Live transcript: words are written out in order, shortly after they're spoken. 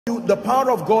The power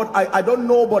of God, I don't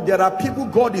know, but there are people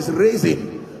God is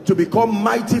raising to become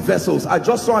mighty vessels. I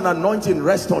just saw an anointing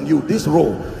rest on you, this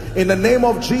role. In the name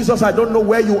of Jesus, I don't know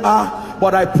where you are,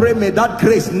 but I pray may that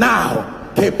grace now,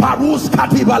 let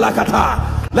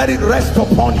it rest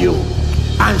upon you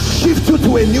and shift you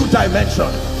to a new dimension.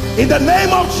 In the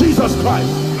name of Jesus Christ.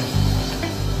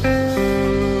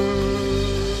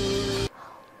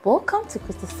 Welcome to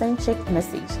Christocentric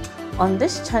Message. On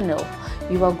this channel,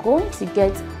 you are going to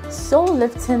get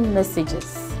soul-lifting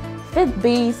messages,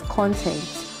 faith-based content,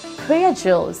 prayer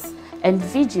drills, and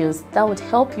videos that would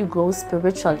help you grow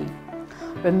spiritually.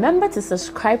 Remember to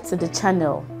subscribe to the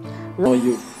channel.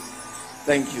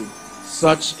 Thank you.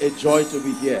 Such a joy to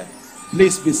be here.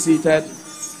 Please be seated.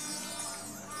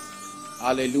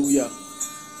 Hallelujah.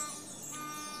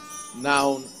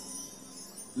 Now,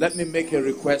 let me make a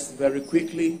request very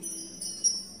quickly.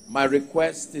 My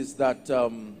request is that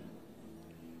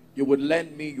you would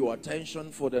lend me your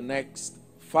attention for the next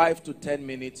 5 to 10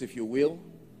 minutes, if you will.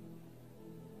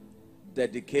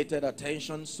 Dedicated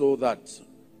attention so that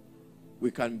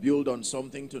we can build on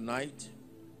something tonight.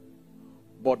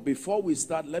 But before we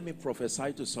start, let me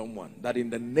prophesy to someone that in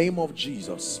the name of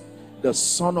Jesus, the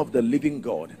Son of the living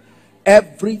God,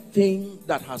 everything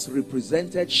that has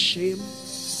represented shame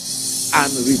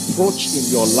and reproach in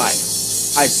your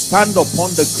life, I stand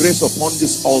upon the grace upon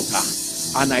this altar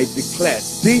and I declare,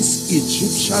 these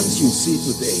Egyptians you see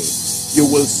today, you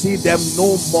will see them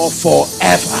no more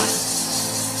forever.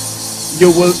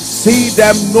 You will see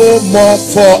them no more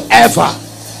forever.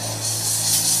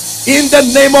 In the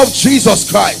name of Jesus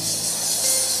Christ.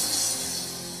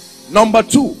 Number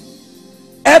 2,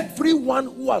 everyone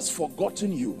who has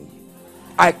forgotten you,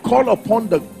 I call upon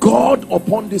the God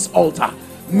upon this altar.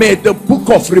 May the book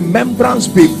of remembrance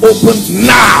be opened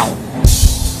now.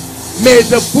 May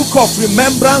the book of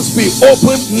remembrance be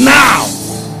opened now.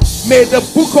 May the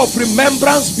book of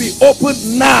remembrance be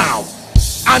opened now.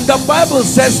 And the Bible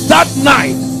says that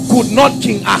night could not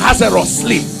King Ahasuerus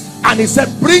sleep. And he said,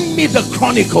 bring me the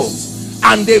chronicles.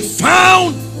 And they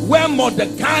found where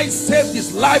Mordecai saved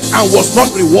his life and was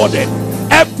not rewarded.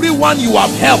 Everyone you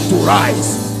have helped to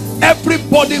rise,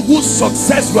 everybody whose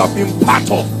success you have been part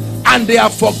of, and they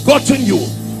have forgotten you,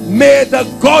 may the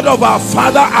God of our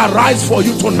Father arise for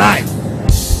you tonight.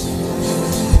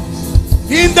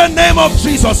 In the name of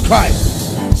Jesus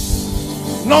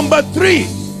Christ. Number 3,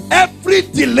 every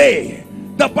delay,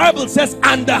 the Bible says,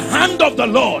 and the hand of the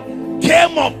Lord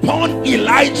came upon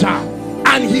Elijah,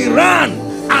 and he ran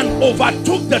and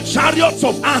overtook the chariots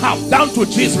of Ahab down to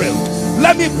Jezreel.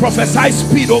 Let me prophesy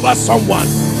speed over someone.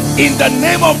 In the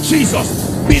name of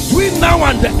Jesus, between now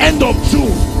and the end of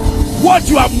June, what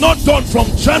you have not done from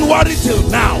January till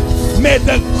now, may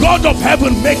the God of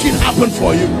heaven make it happen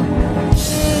for you.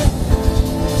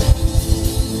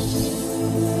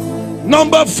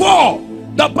 Number 4,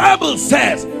 the Bible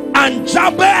says, and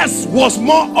Jabez was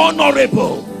more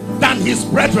honorable than his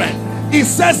brethren. It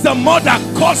says the mother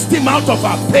cursed him out of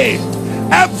her pain.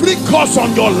 Every curse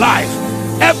on your life,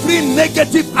 every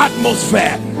negative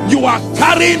atmosphere you are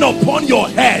carrying upon your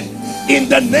head, in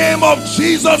the name of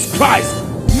Jesus Christ,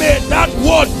 may that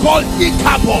word called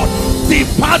Ichabod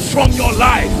depart from your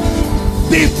life.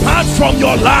 Depart from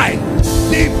your life.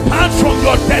 Depart from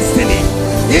your destiny.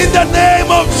 In the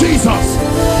name of Jesus.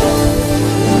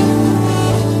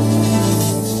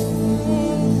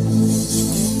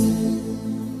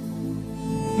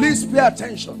 Please pay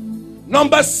attention.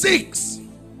 Number 6,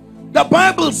 the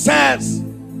Bible says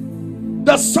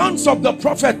the sons of the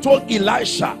prophet told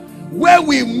Elisha, where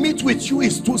we meet with you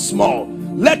is too small.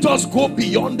 Let us go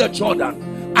beyond the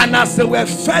Jordan. And as they were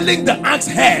felling the axe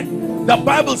head, the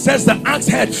Bible says the axe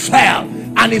head fell,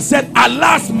 and he said,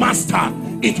 alas, master,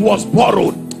 it was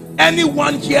borrowed.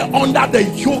 Anyone here under the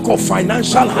yoke of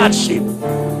financial hardship,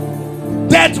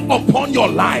 death upon your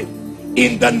life,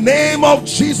 in the name of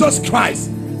Jesus Christ,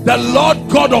 the Lord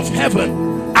God of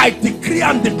heaven, I decree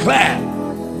and declare,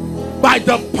 by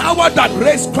the power that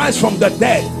raised Christ from the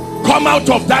dead, come out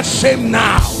of that shame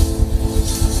now.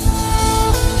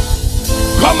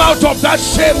 Come out of that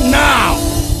shame now.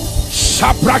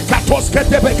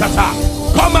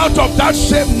 Come out of that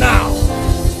shame now.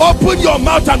 Open your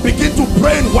mouth and begin to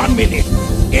pray in 1 minute.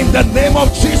 In the name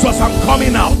of Jesus, I'm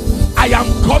coming out. I am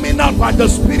coming out by the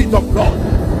Spirit of God.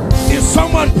 Is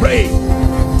someone praying?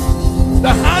 The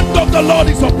hand of the Lord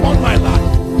is upon my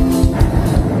life.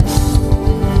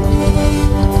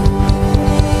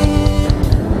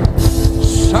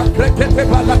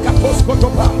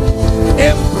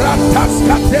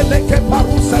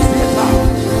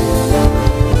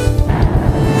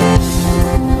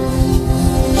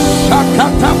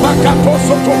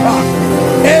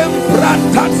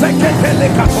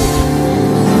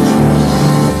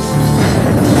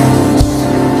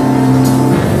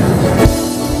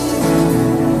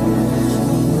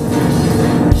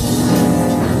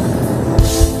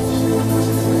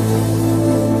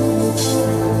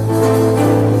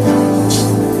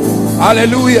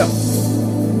 Hallelujah.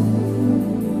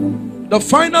 The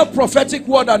final prophetic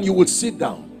word, and you would sit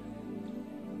down.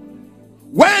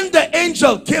 When the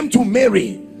angel came to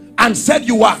Mary and said,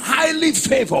 you are highly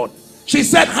favored, she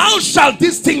said, how shall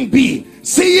this thing be,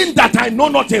 seeing that I know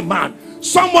not a man?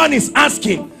 Someone is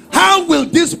asking, how will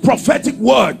this prophetic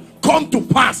word come to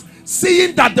pass,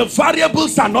 seeing that the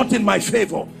variables are not in my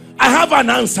favor? I have an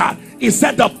answer. He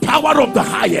said, the power of the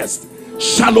highest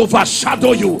shall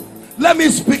overshadow you. Let me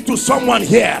speak to someone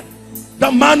here.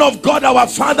 The man of God, our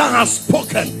Father, has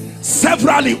spoken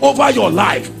severally over your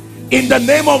life. In the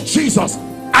name of Jesus,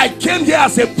 I came here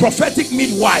as a prophetic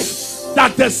midwife,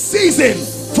 that the season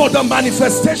for the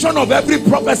manifestation of every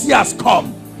prophecy has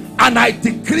come. And I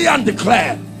decree and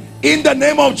declare, in the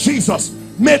name of Jesus,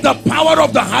 may the power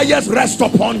of the highest rest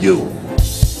upon you.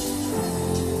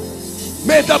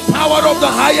 May the power of the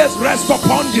highest rest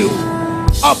upon you,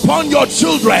 upon your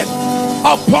children,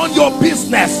 upon your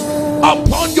business,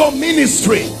 upon your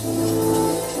ministry.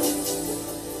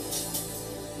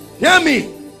 Hear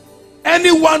me.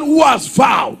 Anyone who has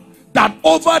vowed that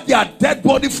over their dead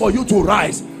body for you to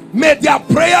rise, may their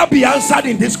prayer be answered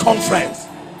in this conference.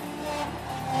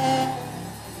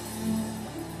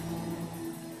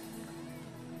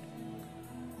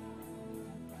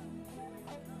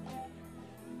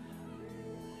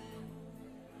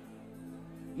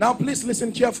 Now please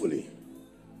listen carefully.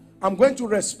 I'm going to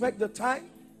respect the time.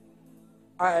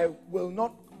 I will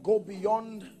not go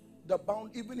beyond the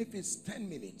bound, even if it's 10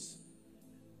 minutes.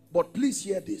 But please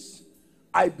hear this.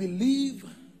 I believe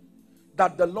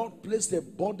that the Lord placed a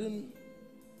burden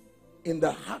in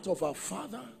the heart of our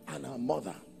father and our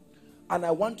mother. And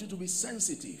I want you to be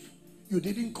sensitive. You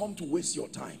didn't come to waste your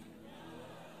time.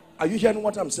 Are you hearing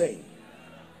what I'm saying?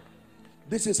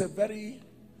 This is a very,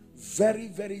 very,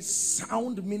 very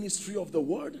sound ministry of the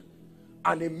word,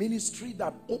 and a ministry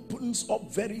that opens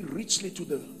up very richly to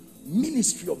the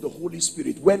ministry of the Holy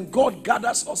Spirit. When God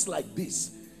gathers us like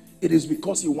this, it is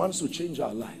because he wants to change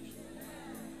our life.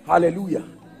 Hallelujah.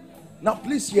 Now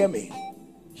please hear me.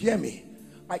 Hear me.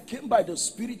 I came by the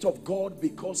Spirit of God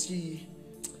because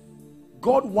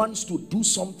God wants to do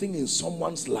something in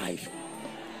someone's life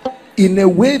in a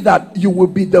way that you will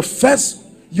be the first.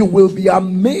 You will be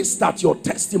amazed at your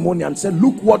testimony and say,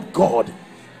 look what God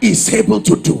is able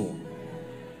to do.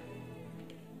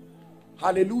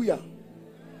 Hallelujah.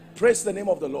 Praise the name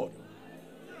of the Lord.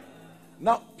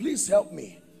 Now please help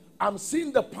me. I'm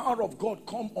seeing the power of God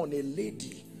come on a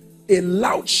lady. A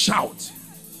loud shout.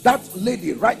 That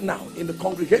lady right now in the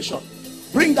congregation.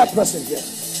 Bring that person here.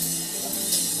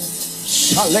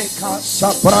 Shaleka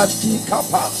sabrati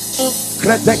kapa.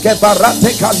 Kreteke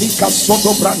barate kalika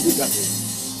soto brandigani.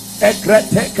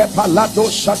 Ekreteke palado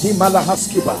shati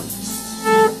malahaskiba.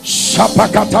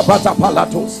 Shapakata bata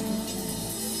palatos.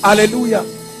 Hallelujah.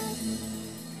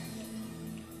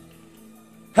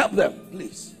 Help them,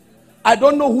 please. I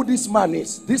don't know who this man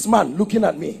is. This man looking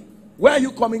at me. Where are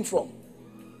you coming from?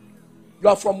 You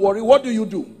are from Warri. What do you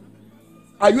do?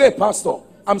 Are you a pastor?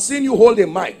 I'm seeing you hold a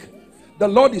mic. The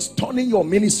Lord is turning your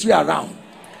ministry around.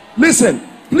 Listen,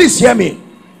 please hear me.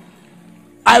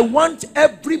 I want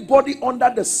everybody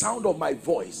under the sound of my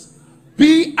voice.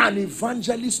 Be an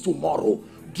evangelist tomorrow.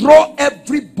 Draw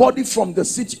everybody from the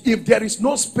city. If there is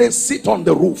no space, sit on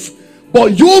the roof.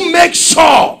 But you make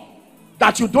sure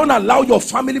that you don't allow your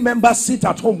family members sit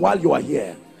at home while you are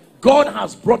here. God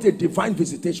has brought a divine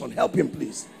visitation. Help him,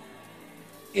 please.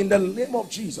 In the name of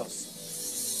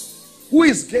Jesus. Who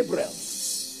is Gabriel?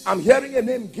 I'm hearing a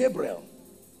name, Gabriel.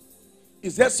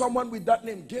 Is there someone with that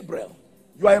name, Gabriel?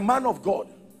 You are a man of God.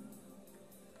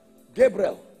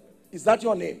 Gabriel, is that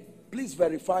your name? Please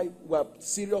verify. We're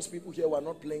serious people here. We're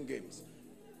not playing games.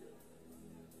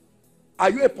 Are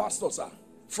you a pastor, sir?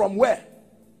 From where?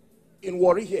 In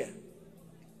Warri here.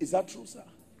 Is that true, sir?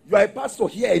 You are a pastor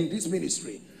here in this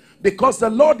ministry. Because the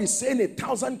Lord is saying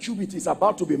 1,000 cubits is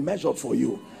about to be measured for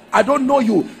you. I don't know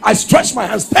you. I stretch my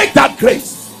hands. Take that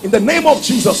grace in the name of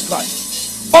Jesus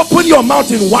Christ. Open your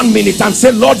mouth in 1 minute and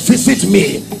say, Lord, visit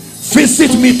me.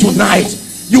 Visit me tonight.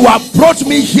 You have brought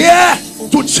me here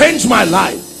to change my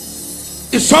life.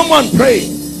 Is someone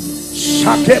praying?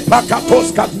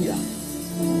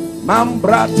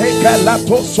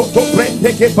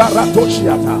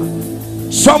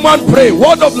 Someone pray.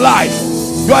 Word of life.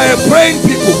 You are a praying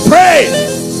people. Pray.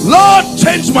 Lord,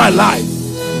 change my life.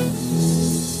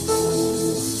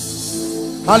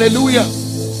 Hallelujah.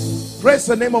 Praise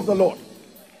the name of the Lord.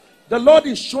 The Lord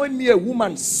is showing me a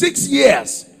woman, 6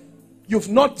 years you've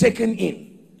not taken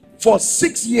in. For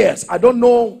 6 years. I don't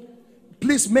know.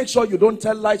 Please make sure you don't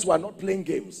tell lies. We are not playing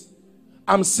games.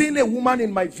 I'm seeing a woman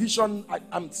in my vision.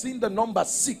 I'm seeing the number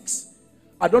 6.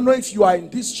 I don't know if you are in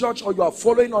this church or you are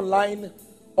following online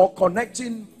or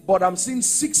connecting, but I'm seeing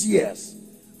 6 years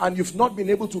and you've not been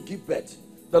able to give birth.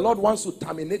 The Lord wants to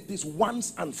terminate this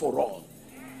once and for all.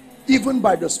 Even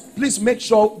by the, please make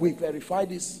sure we verify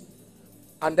this.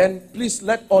 And then please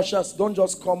let ushers, don't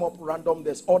just come up random.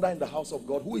 There's order in the house of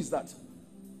God. Who is that?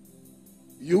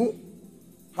 You?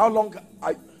 How long?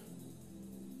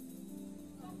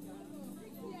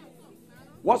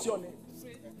 What's your name?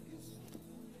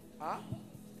 Huh?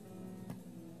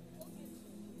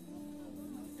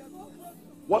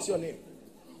 What's your name?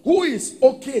 Who is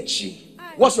Okechi?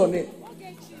 What's your name?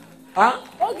 Huh?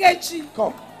 Okechi.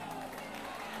 Come.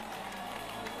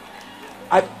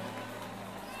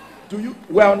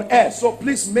 We're on air, so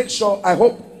please make sure. I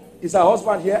hope, is her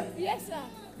husband here? Yes, sir.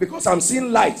 Because I'm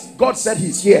seeing light. God said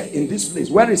he's here in this place.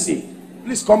 Where is he?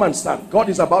 Please come and stand. God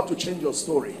is about to change your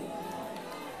story.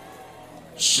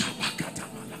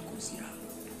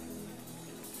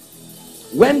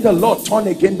 When the Lord turned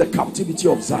again the captivity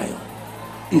of Zion,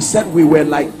 he said we were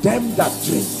like them that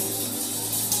dream.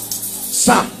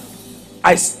 Sir,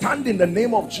 I stand in the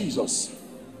name of Jesus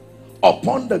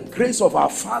upon the grace of our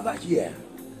Father here,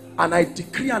 and I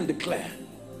decree and declare,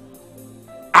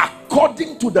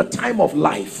 according to the time of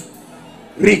life,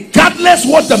 regardless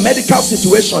what the medical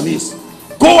situation is,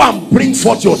 go and bring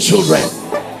forth your children.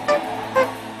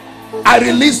 I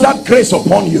release that grace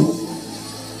upon you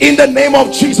in the name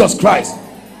of Jesus Christ.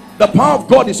 The power of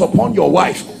God is upon your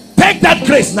wife. Take that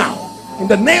grace now in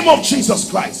the name of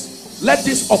Jesus Christ. Let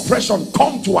this oppression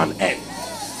come to an end,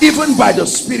 even by the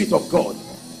Spirit of God.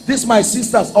 This my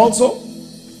sisters also.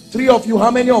 3 of you.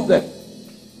 How many of them?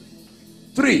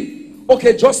 3.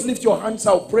 Okay, just lift your hands.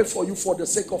 I'll pray for you for the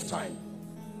sake of time.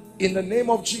 In the name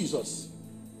of Jesus.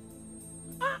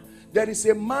 There is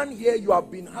a man here, you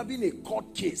have been having a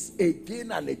court case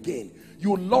again and again.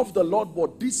 You love the Lord,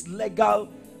 but this legal,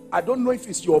 I don't know if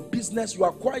it's your business. You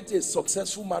are quite a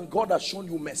successful man. God has shown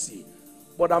you mercy.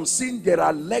 But I'm seeing there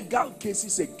are legal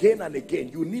cases again and again.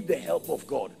 You need the help of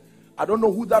God. I don't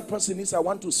know who that person is. I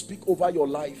want to speak over your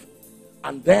life.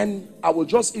 And then I will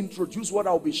just introduce what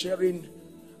I'll be sharing,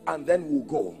 and then we'll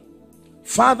go.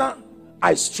 Father,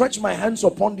 I stretch my hands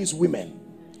upon these women,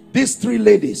 these 3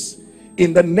 ladies,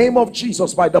 in the name of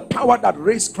Jesus, by the power that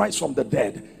raised Christ from the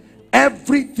dead.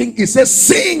 Everything, it says,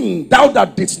 sing thou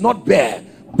that didst not bear,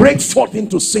 break forth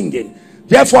into singing.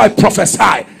 Therefore I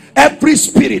prophesy, every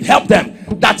spirit, help them,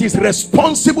 that is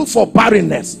responsible for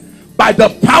barrenness, by the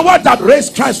power that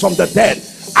raised Christ from the dead,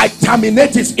 I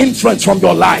terminate its influence from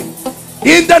your life.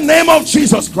 In the name of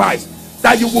Jesus Christ,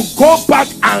 that you will go back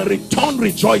and return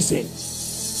rejoicing.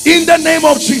 In the name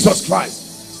of Jesus Christ.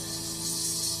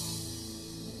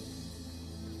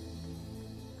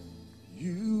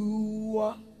 You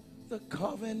are the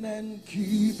covenant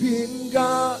keeping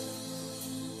God.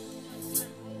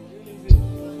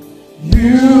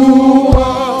 You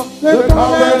are the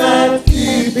covenant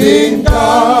keeping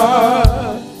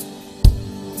God.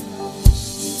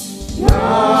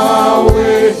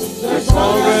 Yahweh, the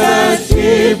covenant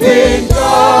keeping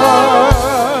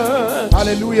God.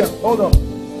 Hallelujah. Hold on.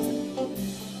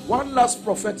 One last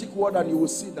prophetic word and you will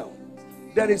sit down.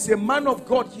 There is a man of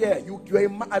God here.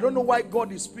 I don't know why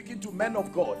God is speaking to men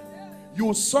of God.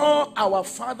 You saw our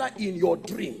Father in your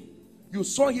dream. You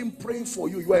saw him praying for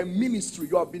you. You are in ministry.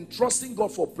 You have been trusting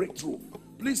God for breakthrough.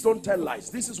 Please don't tell lies.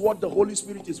 This is what the Holy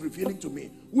Spirit is revealing to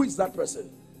me. Who is that person?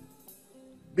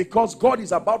 Because God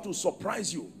is about to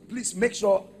surprise you. Please make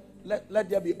sure, let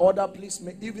there be order. Please,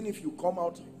 even if you come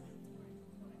out.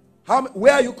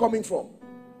 Where are you coming from?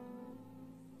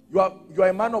 You are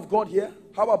a man of God here.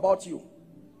 How about you?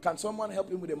 Can someone help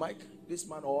him with a mic? This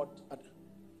man or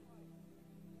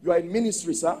you are in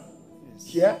ministry, sir? Yes.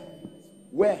 Here?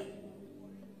 Where?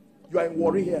 You are in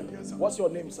Warri here. Yes, what's your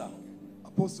name, sir?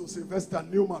 Apostle Sylvester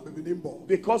Newman, Bebinimbo.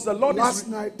 Because the Lord last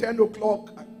night, 10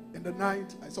 o'clock in the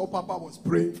night, I saw Papa was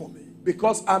praying for me.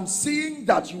 Because I'm seeing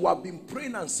that you have been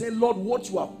praying and saying, Lord, what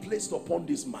you have placed upon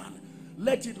this man,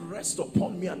 let it rest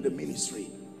upon me and the ministry.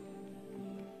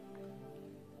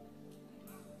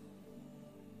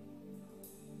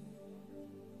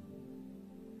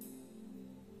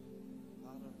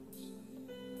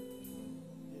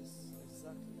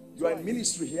 You are in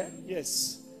ministry here?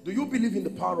 Yes. Do you believe in the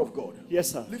power of God?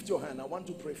 Yes, sir. Lift your hand. I want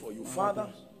to pray for you. Father,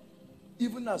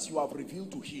 even as you have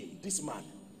revealed to him, this man,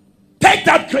 take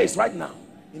that grace right now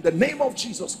In the name of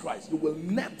Jesus Christ, you will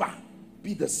never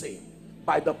be the same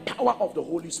by the power of the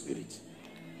Holy Spirit.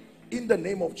 In the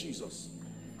name of Jesus.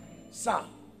 Sir,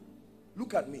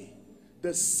 look at me.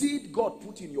 The seed God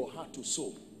put in your heart to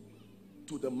sow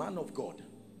to the man of God,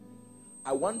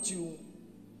 I want you,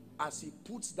 as he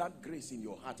puts that grace in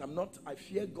your heart, I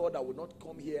fear God, I will not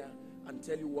come here and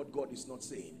tell you what God is not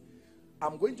saying.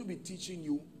 I'm going to be teaching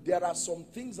you. There are some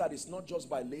things that is not just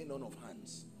by laying on of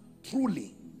hands.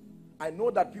 Truly, I know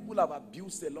that people have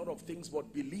abused a lot of things,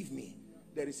 but believe me,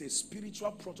 there is a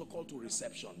spiritual protocol to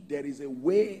reception. There is a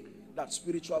way that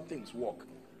spiritual things work.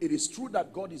 It is true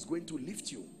that God is going to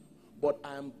lift you, but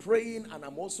I am praying and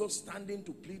I'm also standing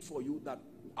to plead for you that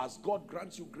as God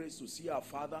grants you grace to see our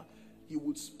Father, he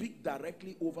would speak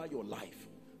directly over your life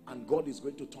and God is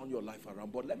going to turn your life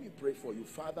around. But let me pray for you.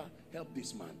 Father, help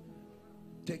this man.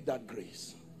 Take that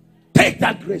grace. Take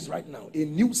that grace right now. A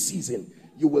new season.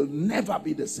 You will never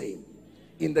be the same.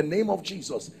 In the name of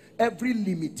Jesus, every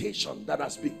limitation that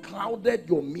has beclouded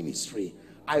your ministry,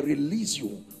 I release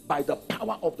you by the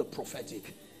power of the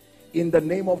prophetic. In the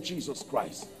name of Jesus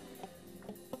Christ.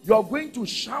 You are going to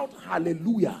shout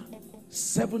hallelujah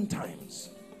 7 times.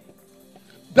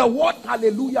 The word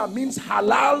hallelujah means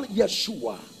halal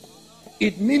Yeshua.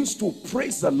 It means to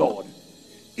praise the Lord.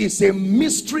 It's a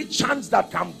mystery chant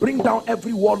that can bring down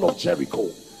every wall of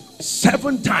Jericho.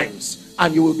 7 times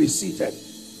and you will be seated.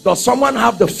 Does someone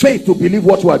have the faith to believe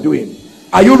what we are doing?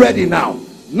 Are you ready now?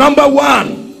 Number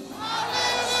 1.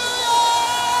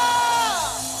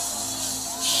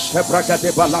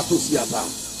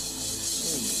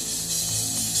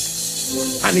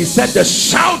 And he said the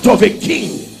shout of a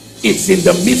king is in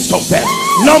the midst of them.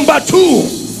 Number 2.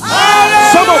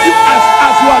 Some of you,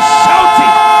 as you are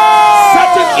shouting,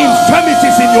 certain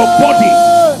infirmities in your body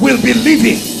will be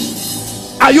leaving.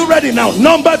 Are you ready now?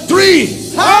 Number 3.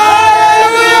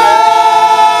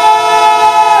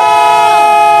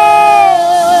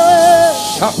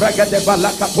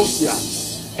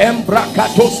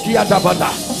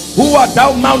 Who art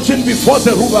thou mountain before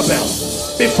Zerubbabel?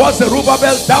 Before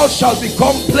Zerubbabel thou shalt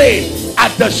become plain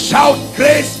at the shout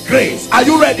grace, grace. Are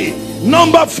you ready?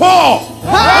 Number 4.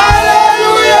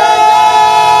 Hallelujah!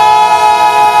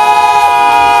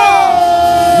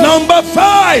 Number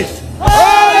 5.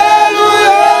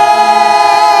 Hallelujah!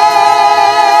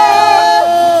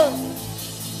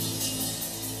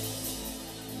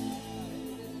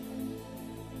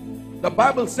 The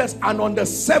Bible says, and on the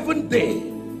 7th day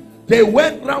they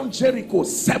went round Jericho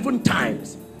 7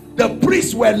 times. The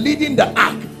priests were leading the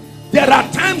ark. There are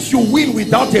times you win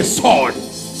without a sword.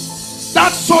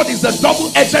 That sword is a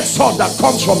double-edged sword that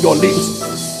comes from your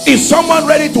lips. Is someone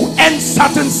ready to end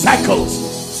certain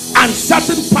cycles and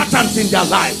certain patterns in their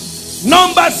life?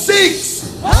 Number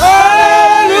 6.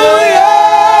 Hallelujah!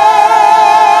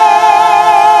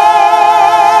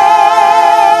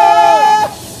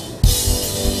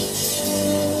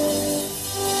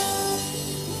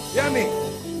 Hear me.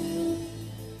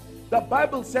 The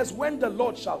Bible says when the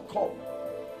Lord shall come,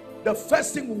 the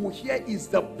first thing we will hear is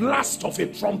the blast of a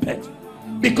trumpet.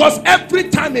 Because every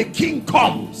time a king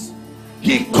comes,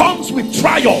 he comes with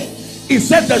triumph. He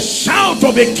said the shout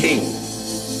of a king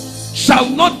shall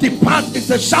not depart. It's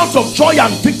a shout of joy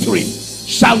and victory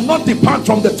shall not depart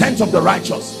from the tent of the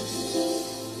righteous.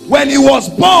 When he was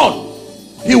born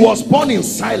in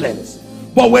silence.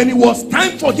 But when it was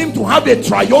time for him to have a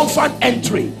triumphant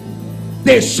entry,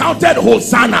 they shouted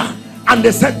Hosanna. And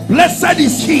they said, blessed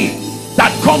is he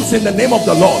that comes in the name of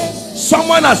the Lord.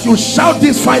 Someone, as you shout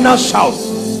this final shout,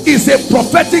 is a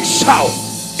prophetic shout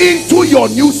into your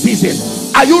new season.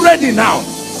 Are you ready now?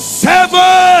 7.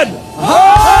 Hallelujah!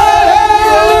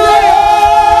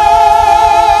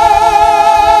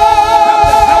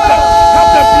 Help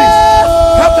them, please.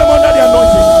 Help them under the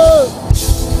anointing.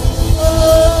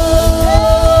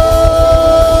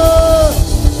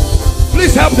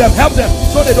 Please help them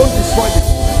so they don't destroy it.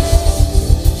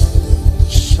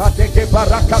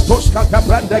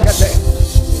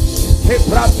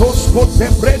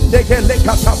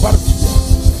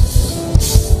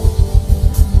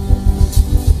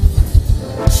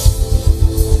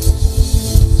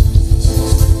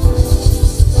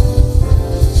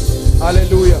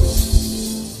 Hallelujah.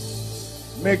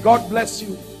 May God bless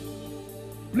you.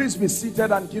 Please be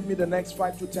seated and give me the next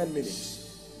 5 to 10 minutes.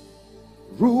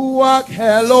 Ruach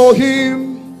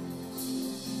Elohim,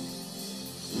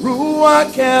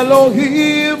 Ruach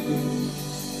Elohim,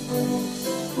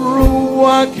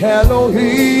 Ruach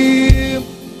Elohim,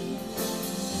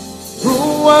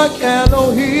 Ruach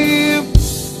Elohim,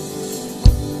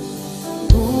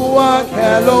 Ruach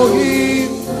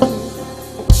Elohim,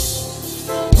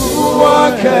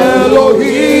 Ruach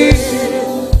Elohim,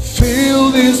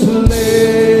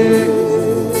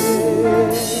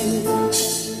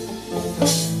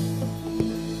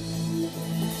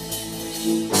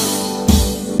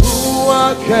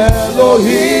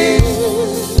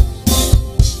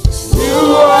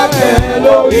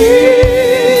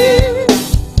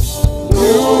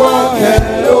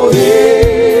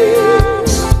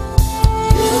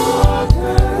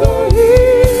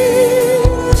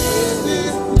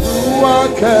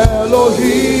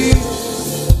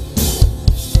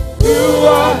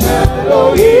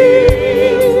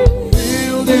 Elohim,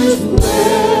 fill this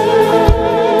place.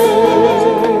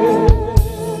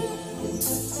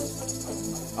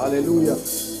 Hallelujah.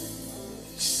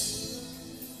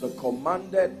 The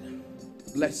commanded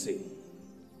blessing.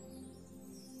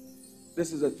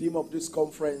 This is the theme of this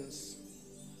conference,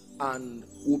 and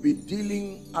we'll be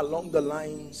dealing along the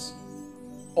lines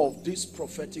of this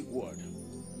prophetic word.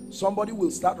 Somebody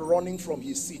will start running from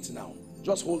his seat now.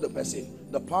 Just hold the person.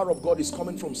 The power of God is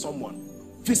coming from someone.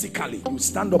 Physically, you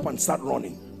stand up and start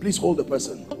running. Please hold the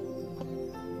person.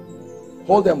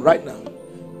 Hold them right now.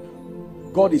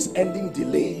 God is ending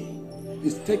delay.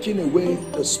 He's taking away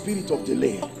the spirit of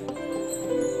delay.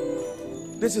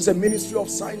 This is a ministry of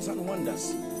signs and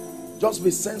wonders. Just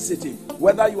be sensitive.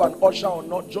 Whether you are an usher or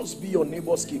not, just be your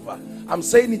neighbor's keeper. I'm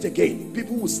saying it again.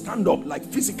 People will stand up like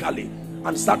physically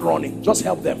and start running. Just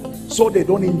help them so they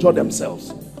don't injure themselves.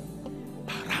 Help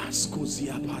her.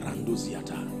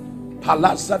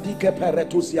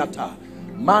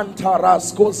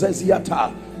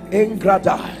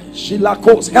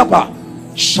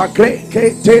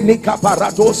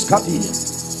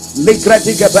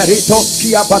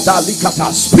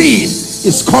 Speed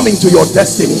is coming to your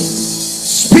destiny.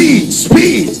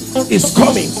 Speed is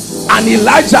coming. And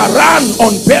Elijah ran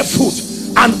on barefoot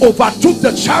and overtook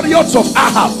the chariots of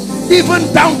Ahab,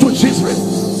 even down to Jezreel.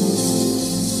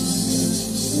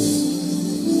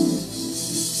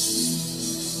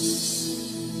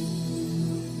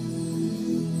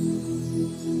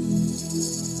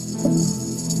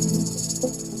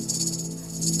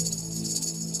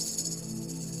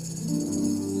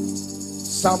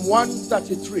 Psalm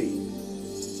 133.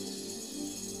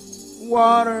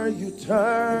 Water you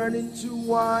turn into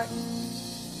wine,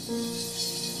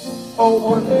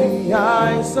 open the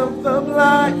eyes of the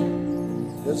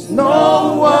blind. There's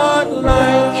no one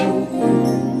like you.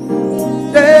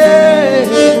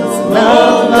 There's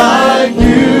none like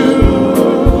you.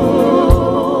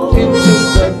 Into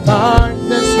the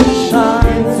darkness we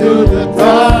shine. Into the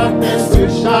darkness we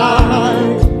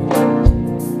shine.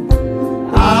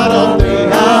 Out of the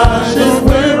ashes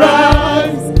we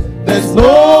rise. There's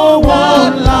no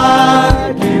one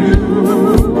like you.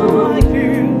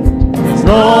 There's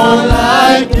no one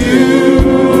like you.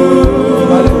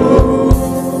 My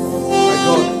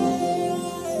God,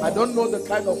 I don't know the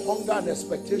kind of hunger and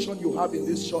expectation you have in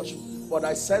this church, but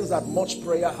I sense that much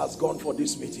prayer has gone for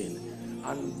this meeting.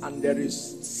 And there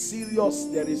is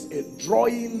a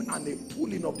drawing and a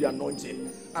pulling of the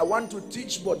anointing. I want to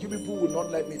teach, but you people will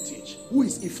not let me teach. Who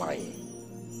is Ifeanyi?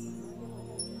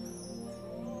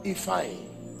 Ifeanyi,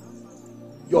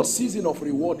 your season of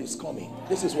reward is coming.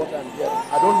 This is what I'm hearing.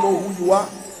 I don't know who you are.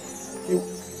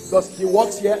 He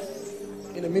works here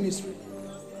in the ministry.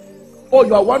 Oh,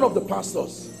 you are one of the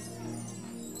pastors.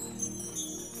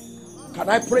 Can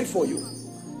I pray for you?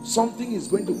 Something is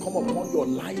going to come upon your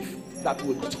life that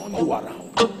will turn you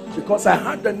around. Because I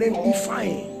heard the name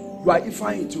Ifeanyi. You are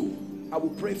Ifeanyi too. I will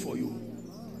pray for you.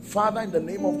 Father, in the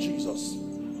name of Jesus,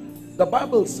 the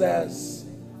Bible says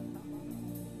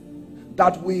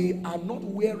that we are not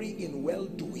weary in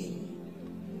well-doing.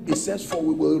 It says, for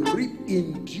we will reap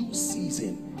in due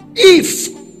season if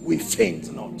we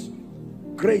faint not.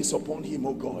 Grace upon him,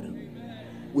 O God.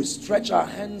 We stretch our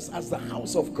hands as the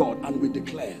house of God and we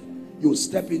declare, you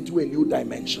step into a new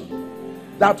dimension.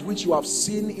 That which you have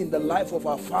seen in the life of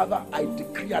our father, I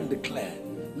decree and declare,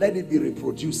 let it be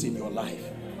reproduced in your life.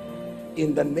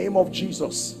 In the name of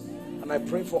Jesus. And I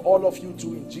pray for all of you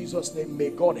too, in Jesus' name. May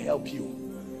God help you.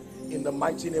 In the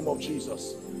mighty name of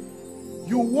Jesus.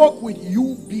 You work with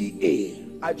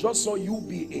UBA. I just saw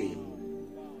UBA.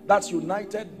 That's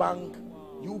United Bank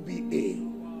UBA.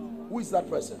 Who is that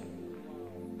person?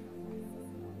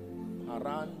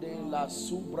 Arande la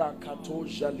subra kato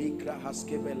jalikra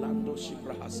haske velando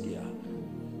shibra haskia.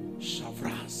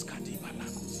 Shavras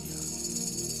kadibalakuzia.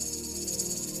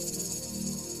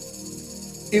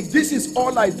 If this is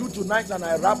all I do tonight and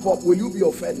I wrap up, will you be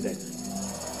offended?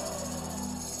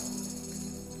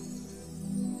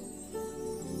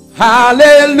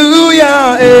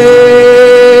 Hallelujah.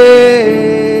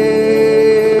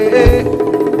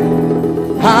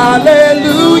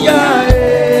 Hallelujah.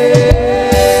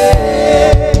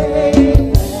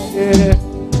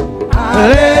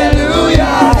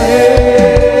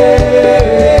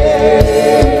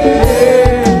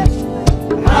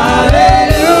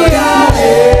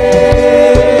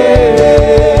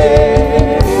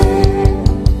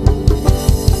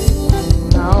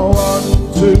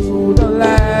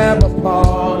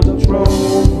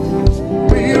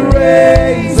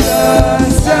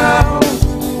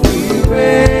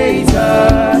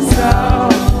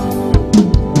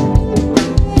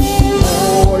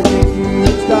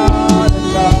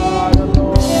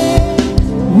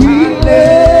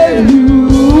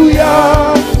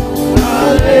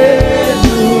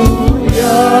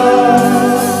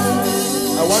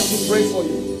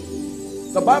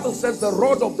 says the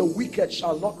rod of the wicked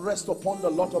shall not rest upon the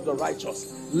lot of the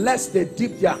righteous, lest they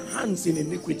dip their hands in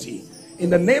iniquity. In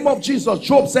the name of Jesus,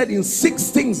 Job said, in 6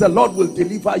 things the Lord will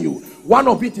deliver you. One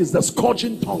of it is the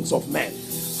scourging tongues of men.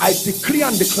 I decree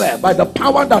and declare, by the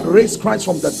power that raised Christ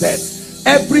from the dead,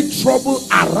 every trouble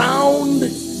around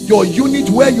your unit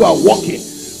where you are working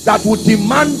that would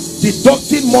demand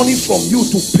deducting money from you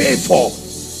to pay for,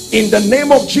 in the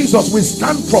name of Jesus, we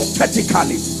stand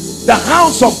prophetically. The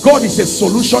house of God is a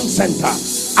solution center,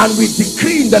 and we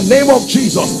decree in the name of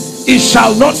Jesus, it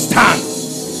shall not stand.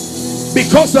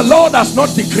 Because the Lord has not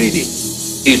decreed it,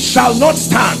 it shall not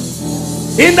stand.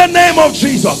 In the name of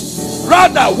Jesus.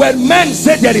 Rather, when men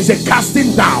say there is a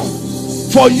casting down,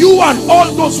 for you and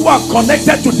all those who are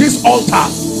connected to this altar,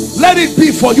 let it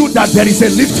be for you that there is a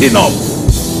lifting up.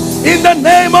 In the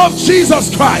name of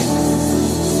Jesus Christ.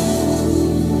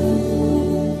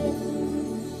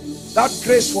 That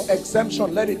grace for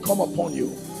exemption, let it come upon you.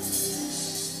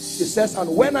 It says,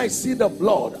 and when I see the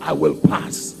blood, I will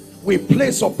pass. We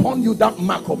place upon you that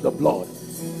mark of the blood.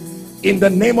 In the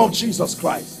name of Jesus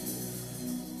Christ.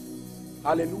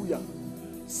 Hallelujah.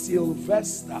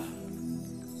 Sylvester.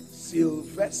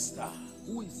 Sylvester.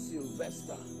 Who is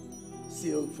Sylvester?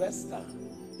 Sylvester.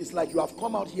 It's like you have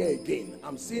come out here again.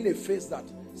 I'm seeing a face that,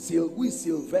 who is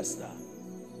Sylvester?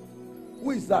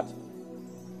 Who is that?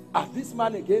 Ah, this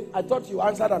man again? I thought you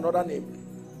answered another name.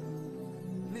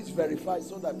 Please verify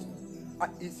so that,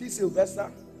 is he Sylvester?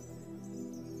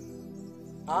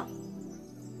 Huh?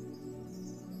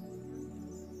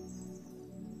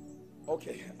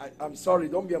 Okay, I'm sorry,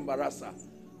 don't be embarrassed.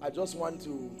 I just want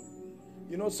to,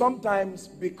 you know, sometimes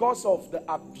because of the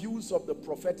abuse of the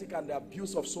prophetic and the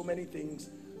abuse of so many things,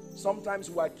 sometimes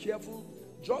we are careful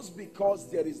just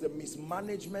because there is the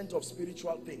mismanagement of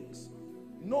spiritual things.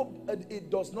 No, it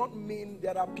does not mean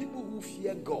there are people who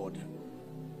fear God.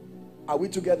 Are we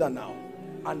together now?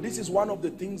 And this is one of the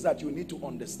things that you need to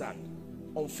understand.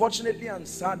 Unfortunately and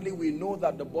sadly, we know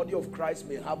that the body of Christ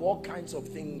may have all kinds of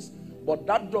things, but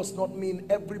that does not mean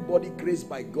everybody graced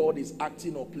by God is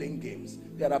acting or playing games.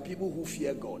 There are people who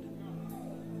fear God.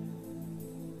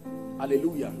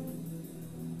 Hallelujah.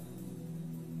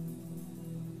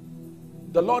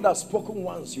 The Lord has spoken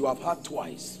once, you have heard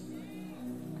twice.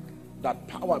 That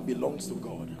power belongs to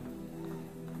God.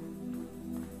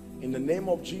 In the name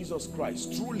of Jesus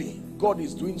Christ, truly, God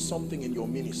is doing something in your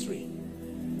ministry.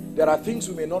 There are things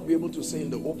we may not be able to say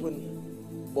in the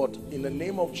open, but in the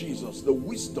name of Jesus, the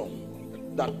wisdom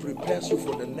that prepares you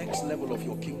for the next level of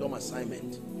your kingdom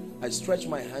assignment, I stretch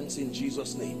my hands in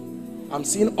Jesus' name. I'm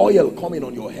seeing oil coming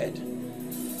on your head.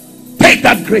 Take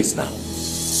that grace now.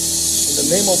 In the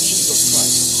name of Jesus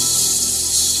Christ.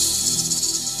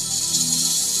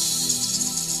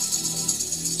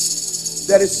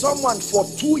 There is someone for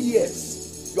 2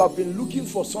 years, you have been looking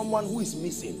for someone who is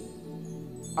missing.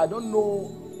 I don't know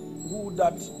who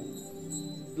that,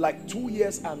 like 2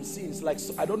 years I'm seeing. It's like,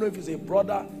 I don't know if it's a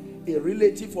brother, a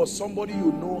relative, or somebody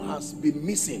you know has been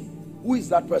missing. Who is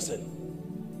that person?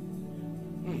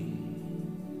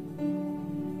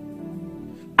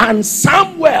 And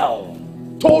Samuel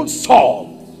told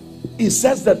Saul, he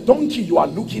says the donkey you are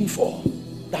looking for,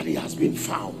 that he has been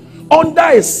found. Under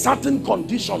a certain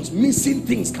conditions, missing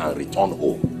things can return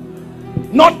home.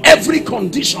 Not every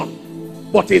condition,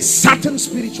 but a certain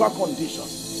spiritual condition.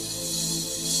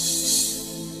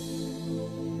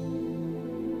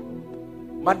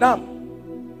 Madam,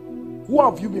 who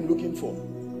have you been looking for?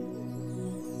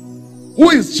 Who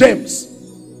is James?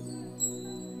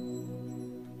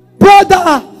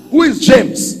 Brother. Who is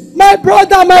James? My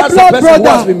brother, my That's blood the person brother.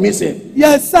 who has been missing.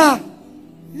 Yes, sir.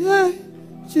 Yeah,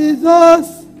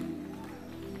 Jesus.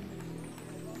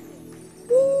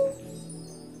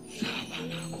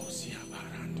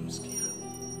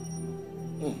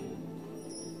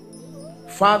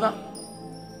 Father,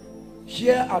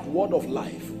 here at Word of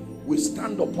Life, we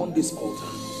stand upon this altar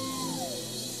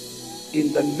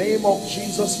in the name of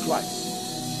Jesus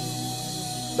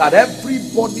Christ, that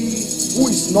everybody who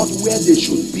is not where they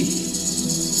should be,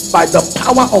 by the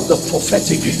power of the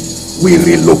prophetic, we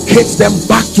relocate them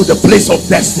back to the place of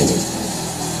destiny.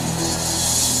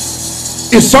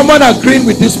 Is someone agreeing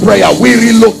with this prayer? We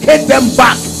relocate them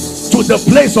back to the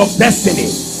place of destiny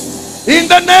in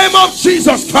the name of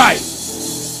Jesus Christ.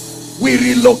 We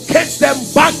relocate them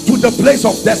back to the place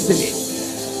of destiny,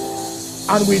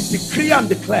 and we decree and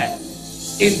declare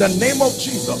in the name of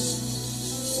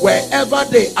Jesus, wherever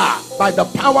they are, by the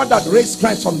power that raised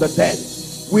Christ from the dead,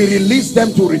 we release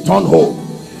them to return home.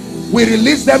 We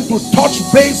release them to touch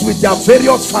base with their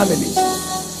various families.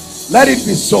 Let it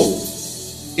be so.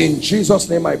 In Jesus'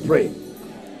 name I pray.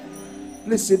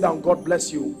 Please sit down. God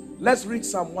bless you. Let's read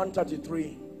Psalm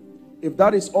 133. If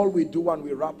that is all we do and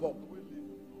we wrap up,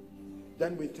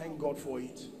 then we thank God for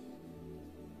it.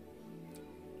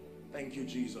 Thank you,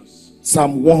 Jesus.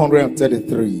 Psalm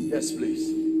 133. Yes,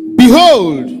 please.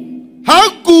 Behold,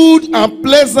 how good and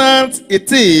pleasant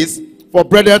it is for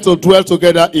brethren to dwell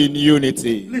together in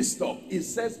unity. Please stop. It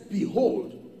says,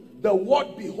 behold. The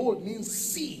word behold means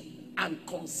see and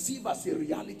conceive as a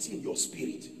reality in your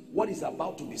spirit what is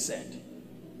about to be said.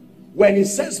 When it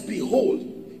says behold,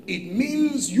 it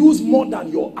means use more than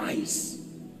your eyes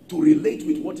to relate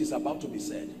with what is about to be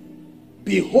said.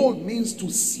 Behold means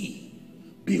to see.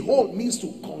 Behold means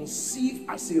to conceive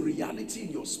as a reality in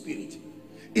your spirit.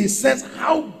 It says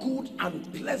how good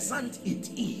and pleasant it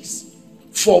is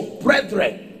for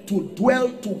brethren to dwell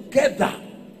together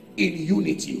in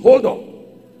unity. Hold on.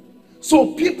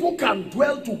 So people can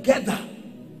dwell together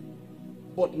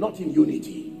but not in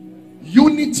unity.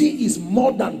 Unity is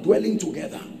more than dwelling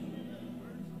together.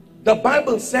 The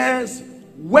Bible says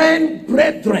when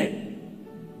brethren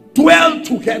dwell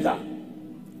together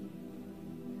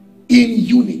in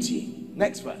unity.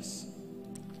 Next verse.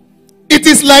 It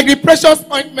is like the precious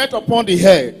ointment upon the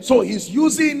head. So he's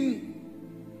using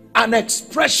an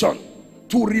expression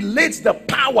to relate the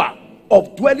power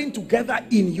of dwelling together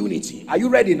in unity. Are you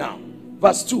ready now?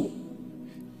 Verse 2.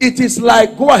 It is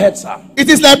like, go ahead, sir. It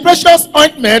is like precious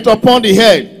ointment upon the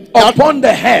head. Upon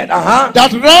the head,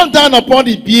 that ran down upon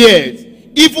the beard,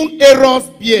 even Aaron's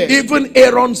beard. Even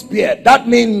Aaron's beard. That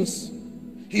means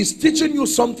he's teaching you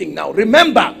something now.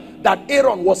 Remember that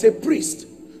Aaron was a priest.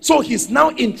 So he's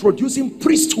now introducing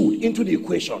priesthood into the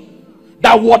equation.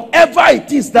 That whatever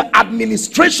it is, the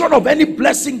administration of any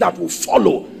blessing that will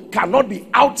follow cannot be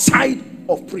outside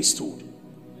of priesthood.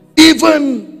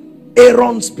 Even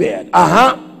Aaron's beard,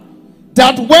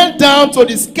 that went down to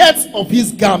the skirts of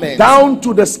his garment. Down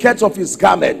to the skirts of his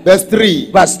garment. Verse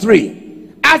 3. Verse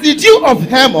 3. As the dew of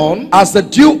Hermon, as the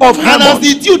dew of Hermon, and as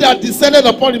the dew that descended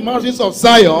upon the mountains of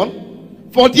Zion,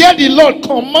 for there the Lord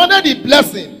commanded the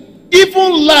blessing,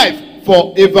 even life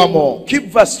forevermore. Keep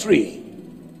verse 3.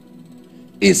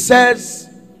 It says,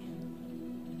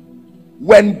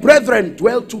 when brethren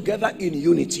dwell together in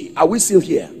unity. Are we still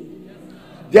here?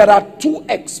 There are two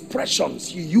expressions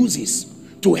he uses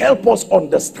to help us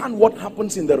understand what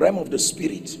happens in the realm of the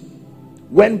spirit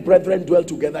when brethren dwell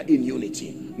together in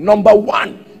unity. Number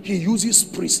one, he uses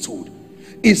priesthood.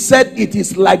 He said it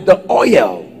is like the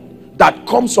oil that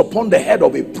comes upon the head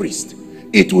of a priest.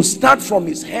 It will start from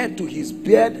his head to his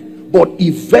beard, but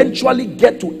eventually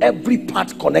get to every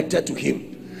part connected to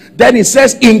him. Then he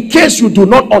says, in case you do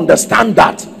not understand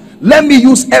that, let me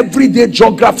use everyday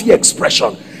geography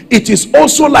expression. It is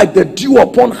also like the dew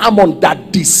upon Hermon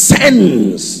that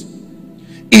descends.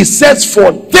 It says,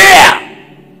 for there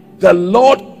the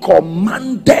Lord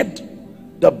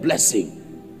commanded the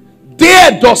blessing.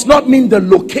 There does not mean the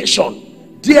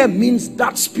location. There means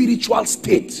that spiritual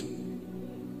state.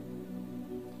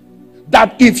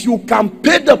 That if you can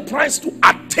pay the price to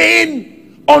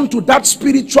attain unto that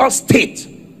spiritual state,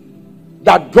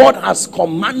 that God has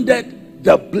commanded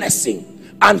the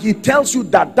blessing. And he tells you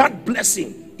that that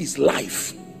blessing is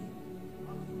life.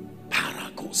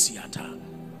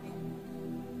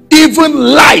 Even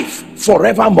life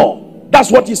forevermore.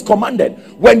 That's what is commanded.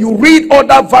 When you read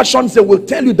other versions, they will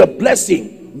tell you the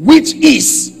blessing, which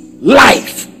is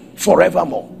life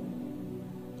forevermore.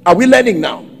 Are we learning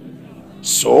now?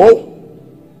 So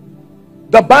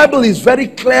the Bible is very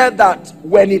clear that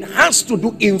when it has to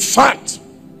do, in fact,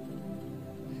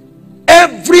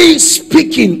 every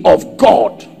speaking of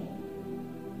God,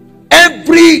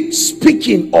 every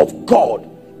speaking of God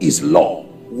is law.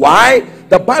 Why?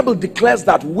 The Bible declares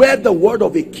that where the word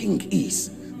of a king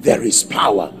is, there is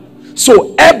power.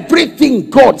 So everything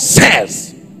God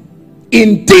says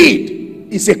indeed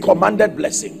is a commanded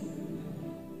blessing.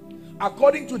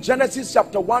 According to Genesis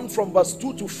chapter 1 from verse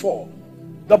 2 to 4,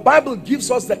 the Bible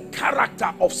gives us the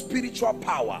character of spiritual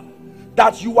power.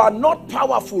 That you are not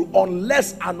powerful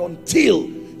unless and until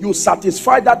you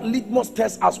satisfy that litmus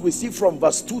test, as we see from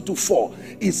verse 2 to 4.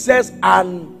 It says,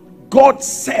 and God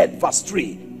said, verse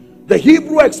 3. The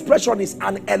Hebrew expression is,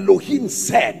 and Elohim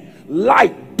said,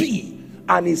 light be.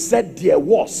 And he said, there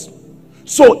was.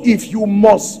 So if you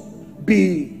must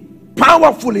be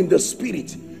powerful in the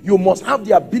spirit, you must have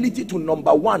the ability to,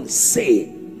 number one, say.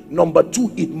 Number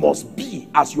two, it must be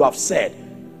as you have said.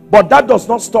 But that does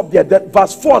not stop there.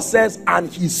 Verse 4 says, and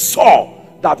he saw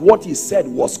that what he said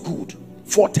was good.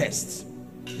 4 tests.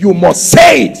 You must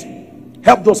say it.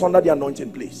 Help those under the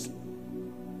anointing, please.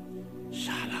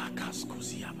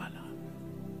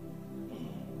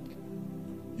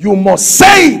 You must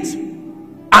say it,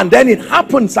 and then it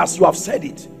happens as you have said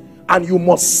it. and you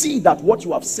must see that what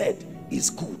you have said is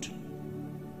good.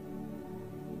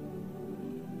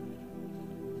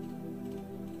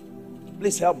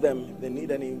 Please help them if they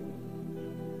need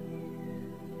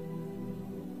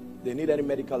any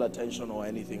medical attention or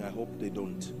anything. I hope they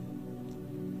don't.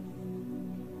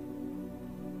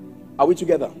 Are we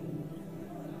together?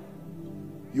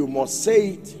 You must say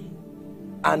it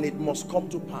and it must come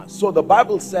to pass. So the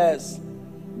Bible says,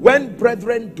 when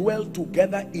brethren dwell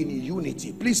together in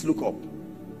unity, please look up.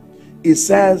 It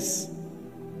says,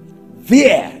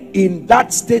 there in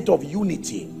that state of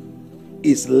unity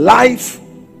is life,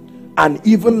 and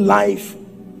even life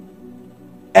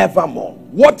evermore.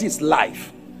 What is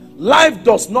life? Life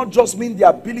does not just mean the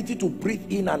ability to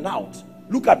breathe in and out.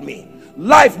 Look at me.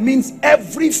 Life means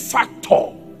every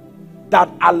factor that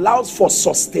allows for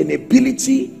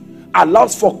sustainability,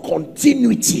 allows for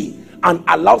continuity, and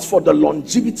allows for the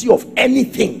longevity of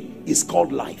anything is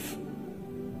called life.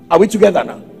 Are we together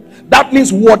now? That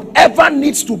means whatever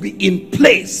needs to be in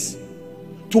place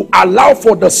to allow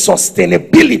for the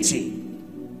sustainability,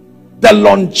 the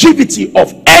longevity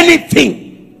of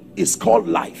anything is called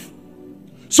life.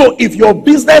 So if your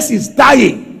business is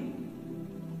dying,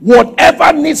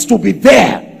 whatever needs to be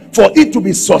there for it to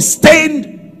be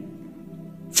sustained,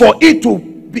 for it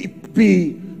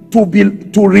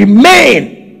to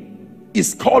remain,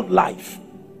 is called life.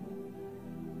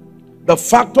 The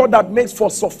factor that makes for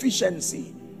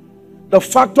sufficiency, the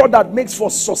factor that makes for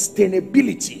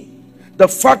sustainability, the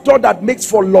factor that makes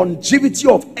for longevity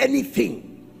of anything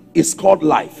is called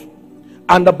life.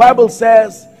 And the Bible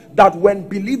says that when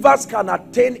believers can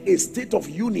attain a state of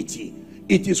unity,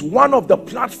 it is one of the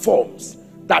platforms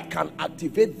that can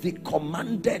activate the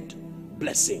commanded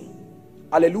blessing.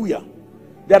 Hallelujah.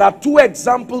 There are two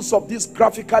examples of this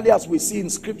graphically as we see in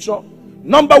scripture.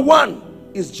 Number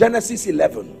one is Genesis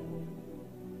 11.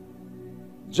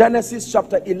 Genesis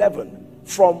chapter 11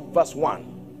 from verse 1.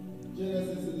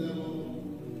 Genesis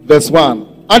 11 verse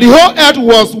 1. And the whole earth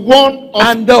was one of,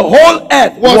 and the whole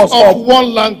earth was of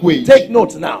one language. Take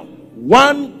note now.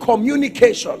 One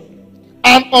communication.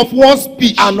 And of one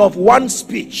speech. And of one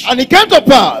speech. And it came to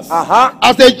pass,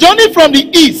 as they journeyed from the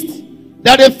east,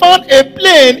 that they found a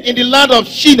plain in the land of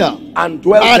Shinar, and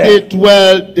dwelt and there. they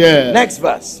dwelled there. Next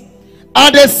verse.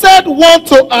 And they said one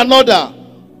to another,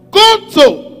 go to,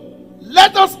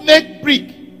 let us make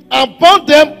brick, and burn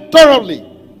them thoroughly.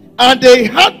 And they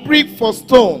had brick for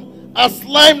stone, and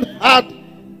slime had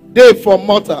they for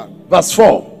mortar. Verse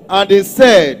 4. And they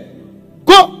said,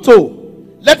 go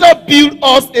to, let us build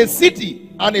us a city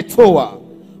and a tower,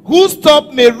 whose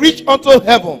top may reach unto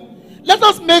heaven. Let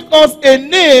us make us a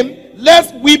name,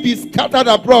 lest we be scattered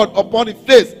abroad upon the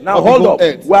face now of hold the up.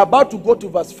 earth. We're about to go to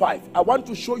verse 5. I want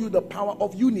to show you the power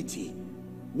of unity.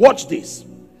 Watch this.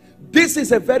 This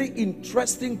is a very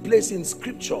interesting place in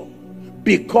scripture,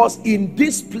 because in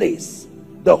this place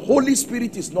the Holy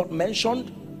Spirit is not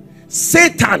mentioned,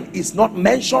 Satan is not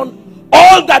mentioned.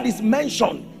 All that is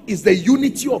mentioned is the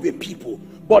unity of a people,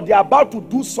 but they are about to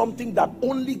do something that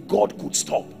only God could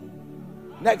stop.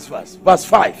 Next verse. Verse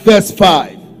 5. Verse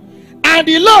 5. And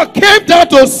the Lord came down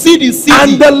to see the city.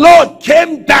 And the Lord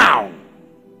came down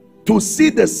to see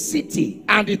the city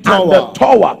and the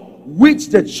tower, which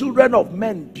the children of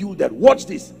men builded. Watch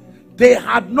this. They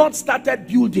had not started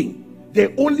building.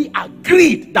 They only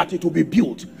agreed that it will be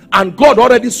built. And God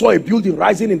already saw a building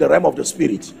rising in the realm of the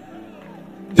spirit.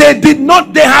 They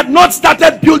had not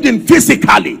started building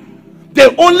physically.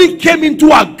 They only came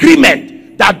into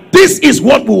agreement that this is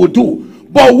what we will do.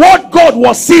 But what God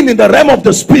was seeing in the realm of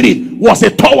the spirit was a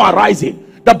tower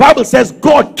rising. The Bible says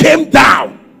God came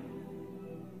down.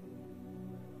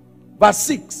 Verse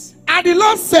 6. And the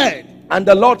Lord said, and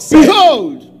the Lord said,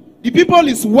 behold, the people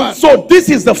is one. So this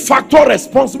is the factor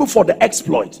responsible for the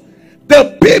exploit.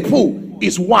 The people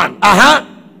is one.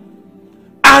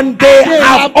 And they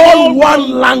have all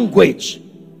one language.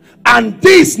 And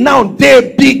this now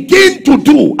they begin to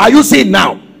do. Are you seeing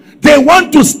now? They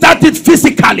want to start it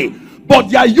physically, but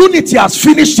their unity has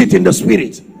finished it in the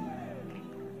spirit.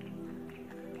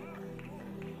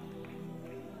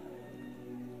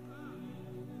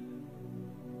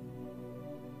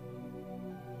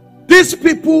 These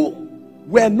people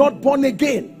were not born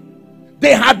again.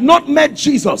 They had not met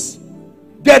Jesus.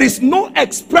 There is no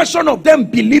expression of them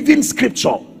believing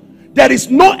scripture. There is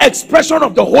no expression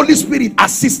of the Holy Spirit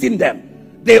assisting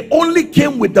them. They only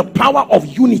came with the power of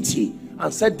unity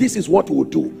and said, this is what we'll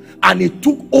do. And it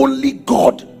took only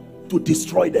God to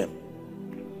destroy them.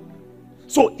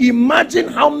 So imagine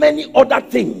how many other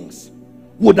things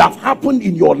would have happened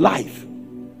in your life.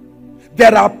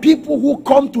 There are people who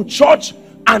come to church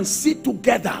and sit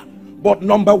together, but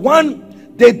number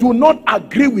one, they do not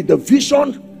agree with the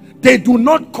vision, they do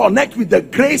not connect with the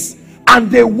grace, and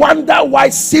they wonder why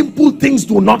simple things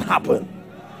do not happen.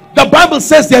 The Bible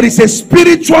says there is a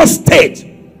spiritual state.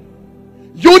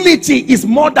 Unity is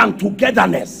more than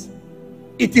togetherness.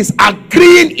 It is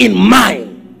agreeing in mind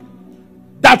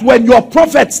that when your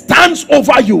prophet stands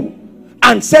over you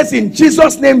and says, in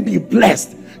Jesus' name be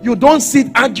blessed, you don't sit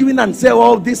arguing and say,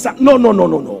 oh, this.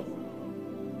 No.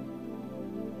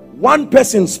 One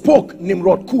person spoke,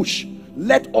 Nimrod Kush,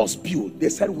 let us build. They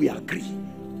said, we agree.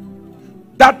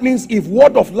 That means if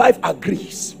Word of Life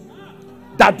agrees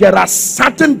that there are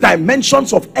certain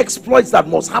dimensions of exploits that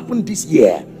must happen this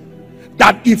year,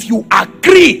 that if you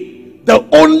agree, the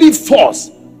only force,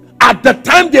 at the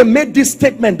time they made this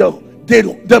statement,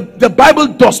 the Bible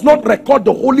does not record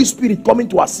the Holy Spirit coming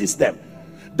to assist them.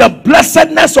 The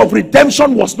blessedness of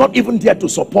redemption was not even there to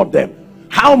support them.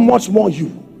 How much more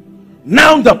you?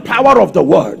 Now the power of the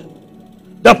word,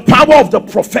 the power of the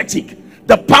prophetic,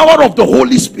 the power of the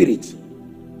Holy Spirit.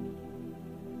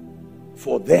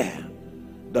 For there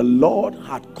the Lord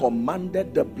had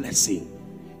commanded the blessing,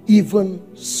 even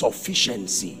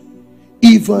sufficiency,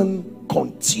 even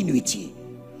continuity.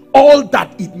 All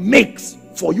that it makes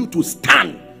for you to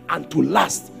stand and to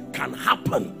last can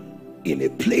happen in a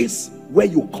place where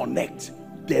you connect.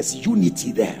 There's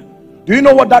unity there. Do you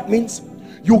know what that means?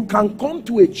 You can come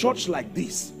to a church like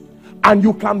this and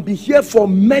you can be here for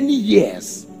many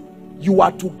years. You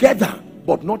are together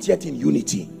but not yet in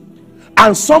unity.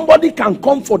 And somebody can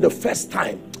come for the first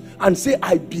time and say,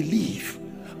 I believe.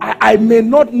 I may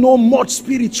not know much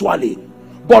spiritually,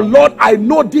 but Lord, I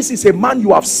know this is a man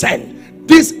you have sent.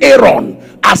 This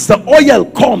Aaron, as the oil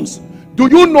comes, do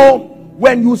you know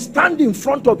when you stand in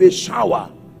front of a shower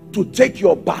to take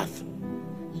your bath,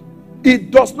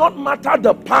 it does not matter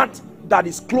the part that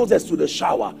is closest to the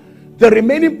shower. The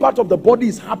remaining part of the body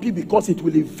is happy because it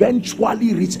will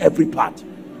eventually reach every part.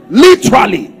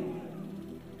 Literally.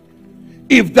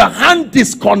 If the hand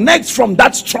disconnects from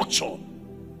that structure,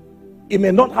 it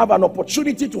may not have an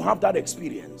opportunity to have that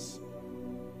experience.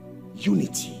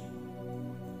 Unity.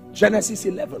 Genesis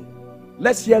 11.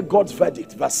 Let's hear God's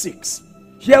verdict. Verse 6.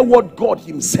 Hear what God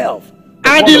himself.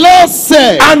 And the Lord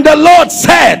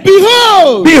said,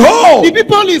 Behold, the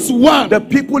people is one. The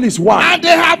people is one. And they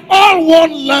have all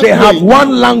one language. They have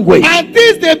one language. And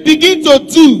this they begin to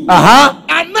do.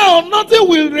 And now nothing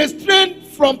will restrain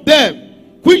from them,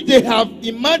 which they have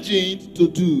imagined to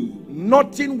do.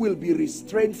 Nothing will be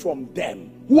restrained from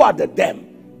them. Who are the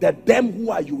them? The them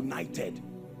who are united.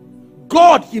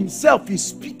 God himself is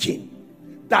speaking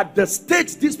that the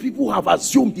states these people have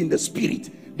assumed in the spirit,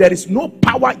 there is no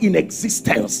power in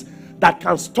existence that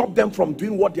can stop them from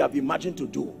doing what they have imagined to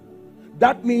do.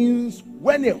 That means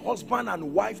when a husband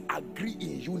and wife agree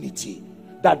in unity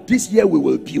that this year we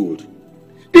will build,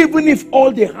 even if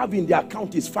all they have in their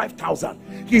account is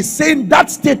 5,000, he's saying that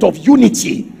state of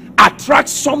unity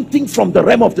attracts something from the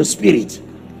realm of the spirit.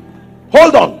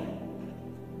 Hold on.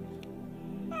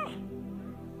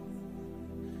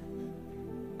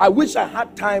 I wish I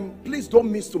had time. Please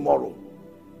don't miss tomorrow.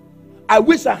 I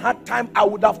wish I had time. I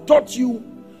would have taught you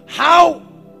how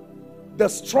the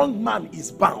strong man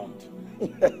is bound.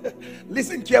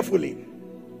 Listen carefully.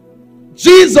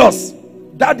 Jesus,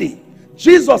 daddy,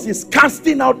 Jesus is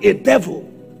casting out a devil,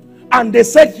 and they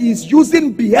said he is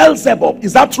using Beelzebub.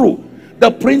 Is that true?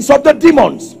 The prince of the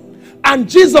demons. And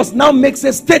Jesus now makes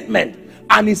a statement,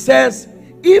 and he says,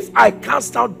 if I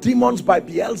cast out demons by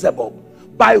Beelzebub,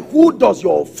 by who does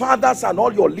your fathers and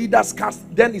all your leaders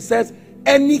cast? Then he says,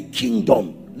 any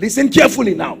kingdom. Listen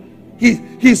carefully now.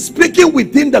 He's speaking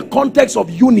within the context of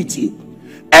unity.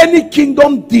 Any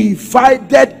kingdom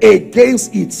divided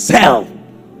against itself.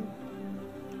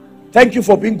 Thank you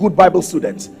for being good Bible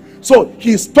students. So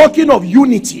he's talking of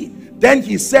unity. Then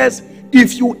he says,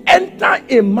 if you enter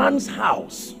a man's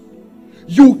house,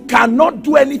 you cannot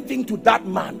do anything to that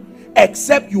man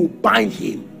except you bind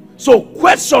him. So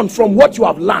question from what you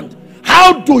have learned: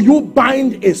 how do you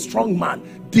bind a strong man?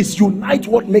 Disunite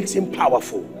what makes him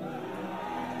powerful.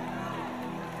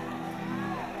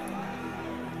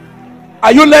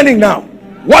 Are you learning now?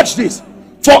 Watch this.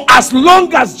 For as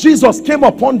long as Jesus came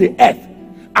upon the earth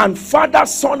and Father,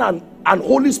 Son and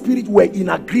Holy Spirit were in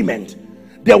agreement,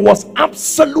 there was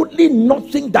absolutely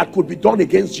nothing that could be done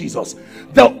against Jesus.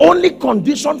 The only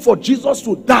condition for Jesus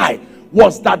to die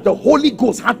was that the Holy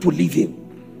Ghost had to leave him.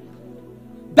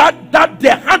 That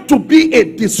there had to be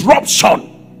a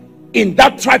disruption in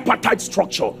that tripartite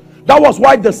structure. That was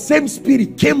why the same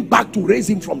Spirit came back to raise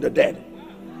him from the dead.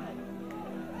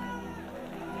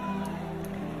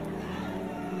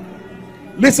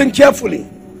 Listen carefully.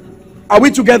 Are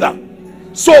we together?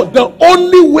 So the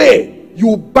only way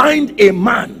you bind a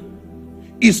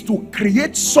man is to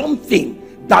create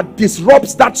something that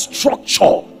disrupts that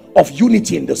structure of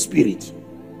unity in the spirit.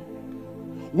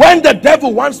 When the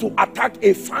devil wants to attack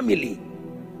a family,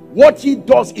 what he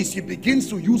does is he begins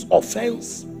to use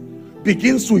offense,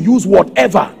 begins to use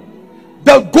whatever.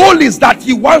 The goal is that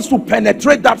he wants to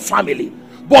penetrate that family,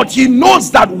 but he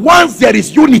knows that once there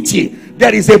is unity,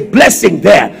 there is a blessing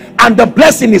there, and the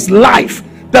blessing is life.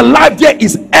 The life there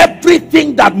is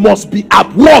everything that must be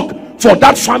at work for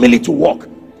that family to work.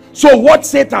 So what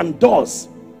Satan does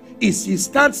is he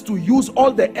starts to use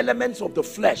all the elements of the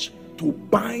flesh to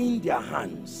bind their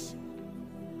hands.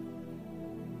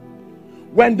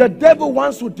 When the devil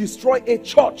wants to destroy a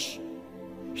church,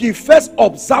 he first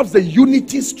observes the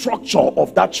unity structure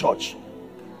of that church.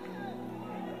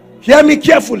 Hear me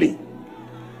carefully.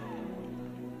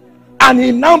 And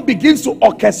he now begins to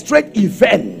orchestrate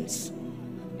events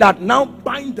that now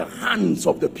bind the hands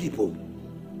of the people.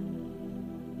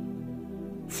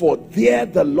 For there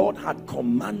the Lord had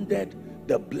commanded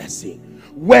the blessing.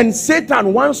 When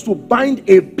Satan wants to bind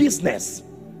a business,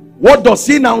 what does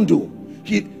he now do?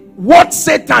 What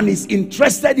Satan is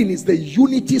interested in is the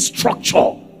unity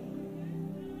structure.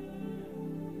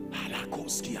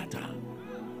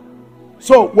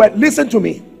 So, well, listen to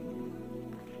me.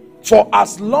 For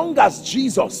as long as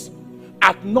Jesus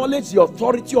acknowledged the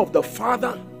authority of the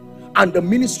Father and the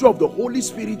ministry of the Holy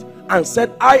Spirit and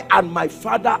said, I and my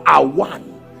Father are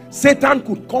one, Satan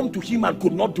could come to him and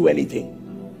could not do anything.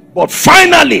 But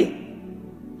finally,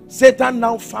 Satan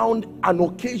now found an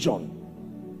occasion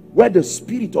where the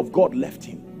Spirit of God left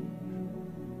him.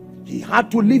 He had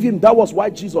to leave him. That was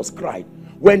why Jesus cried.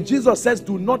 When Jesus says,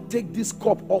 do not take this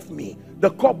cup off me, the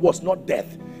cup was not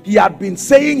death. He had been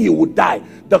saying he would die.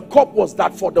 The cup was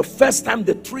that for the first time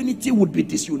the Trinity would be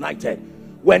disunited.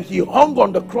 When he hung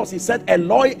on the cross, he said,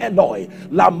 Eloi, Eloi,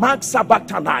 lama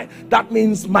sabachthani. That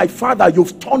means, my Father,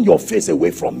 you've turned your face away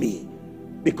from me.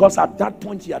 Because at that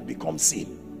point he had become sin.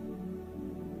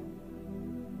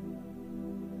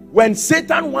 When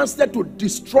Satan wanted to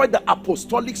destroy the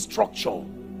apostolic structure,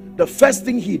 the first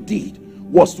thing he did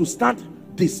was to start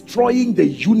destroying the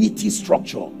unity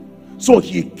structure. So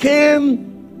he came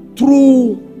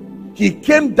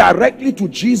directly to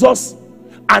Jesus,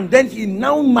 and then he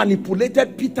now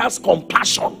manipulated Peter's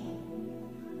compassion.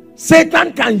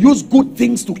 Satan can use good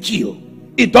things to kill.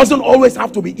 It doesn't always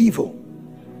have to be evil.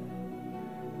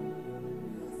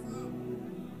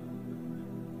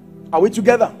 Are we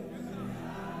together?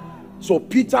 So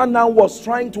Peter now was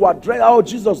trying to address, oh,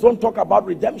 Jesus, don't talk about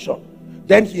redemption.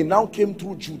 Then he now came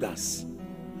through Judas.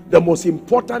 The most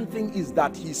important thing is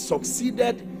that he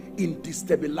succeeded in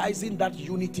destabilizing that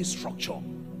unity structure.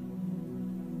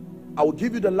 I will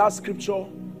give you the last scripture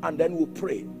and then we'll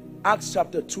pray. Acts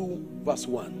chapter 2 verse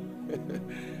 1.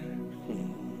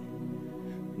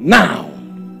 Now,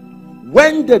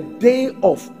 when the day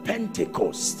of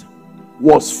Pentecost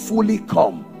was fully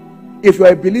come, if you're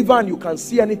a believer and you can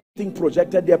see anything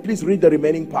projected there, please read the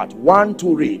remaining part. 1,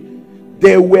 2, read.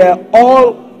 They were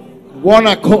all one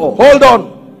accord. Hold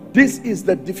on. This is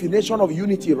the definition of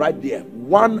unity right there.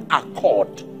 One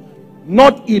accord.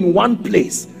 Not in one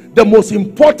place. The most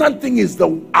important thing is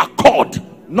the accord,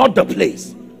 not the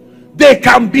place. They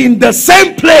can be in the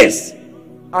same place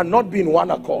and not be in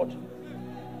one accord.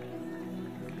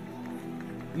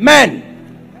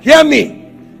 Men, hear me.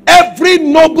 Every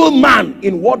noble man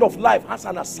in Word of Life has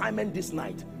an assignment this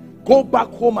night. Go back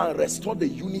home and restore the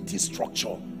unity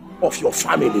structure of your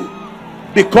family.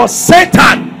 Because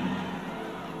Satan,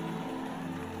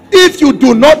 if you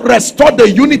do not restore the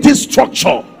unity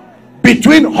structure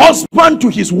between husband to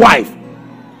his wife,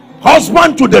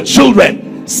 husband to the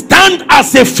children, stand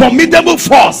as a formidable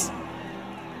force.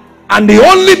 And the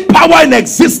only power in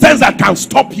existence that can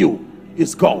stop you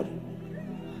is God.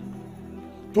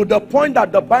 To the point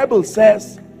that the Bible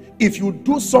says, if you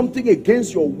do something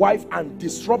against your wife and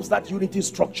disrupts that unity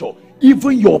structure,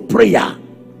 even your prayer,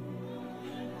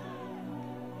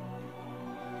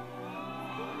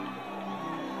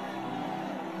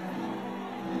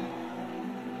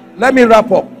 let me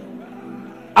wrap up.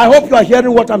 I hope you are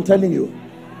hearing what I'm telling you.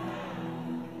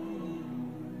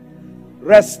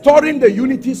 Restoring the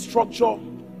unity structure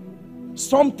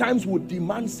sometimes would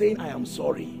demand saying, I am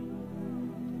sorry.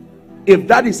 If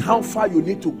that is how far you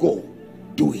need to go,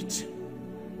 do it.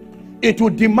 It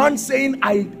would demand saying,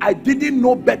 I didn't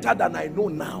know better than I know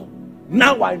now.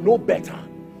 Now I know better.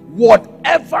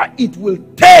 Whatever it will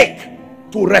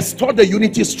take to restore the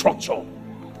unity structure.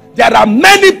 There are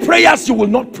many prayers you will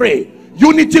not pray.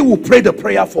 Unity will pray the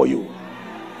prayer for you.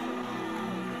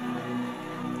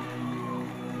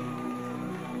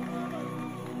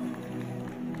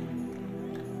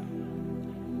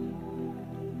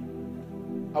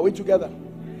 Are we together?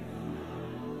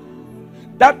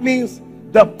 That means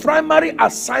the primary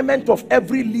assignment of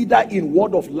every leader in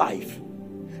Word of Life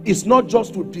is not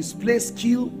just to display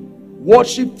skill,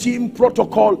 worship team,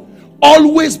 protocol.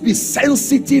 Always be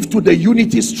sensitive to the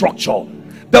unity structure.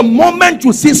 The moment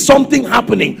you see something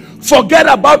happening, forget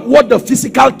about what the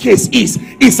physical case is.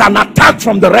 It's an attack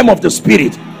from the realm of the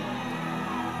spirit.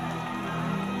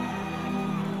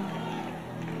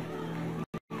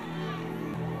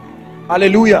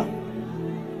 Hallelujah.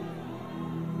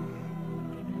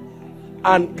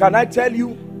 And can I tell you,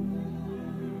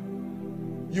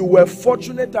 you were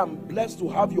fortunate and blessed to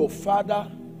have your father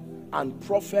and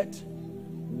prophet,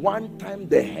 one time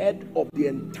the head of the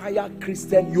entire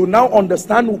Christian. You now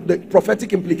understand the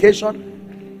prophetic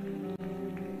implication.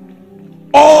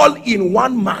 All in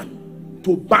one man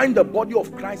to bind the body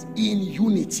of Christ in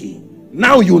unity.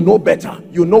 Now you know better.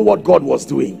 You know what God was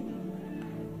doing.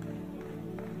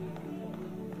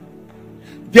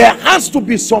 There has to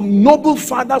be some noble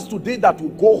fathers today that will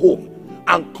go home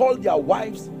and call their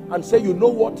wives and say, you know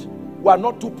what, we are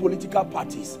not two political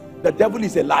parties. The devil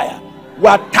is a liar. We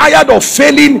are tired of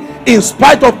failing in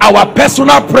spite of our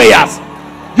personal prayers.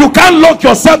 You can't lock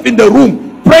yourself in the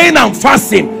room praying and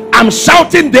fasting. I'm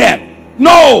shouting there.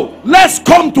 No, let's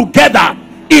come together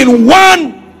in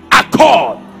one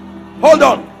accord. Hold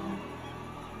on.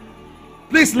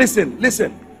 Please listen.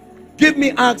 Give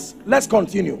me Acts. Let's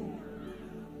continue.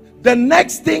 The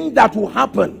next thing that will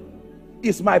happen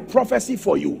is my prophecy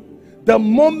for you. The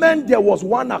moment there was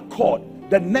one accord,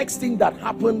 the next thing that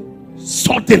happened,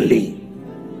 suddenly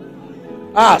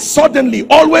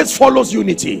always follows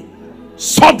unity.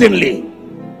 Suddenly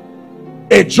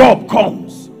a job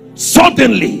comes.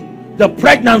 Suddenly the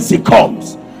pregnancy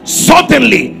comes.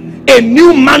 Suddenly a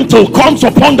new mantle comes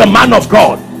upon the man of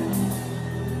God.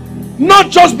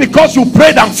 Not just because you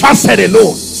prayed and fasted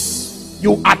alone.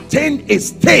 You attained a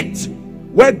state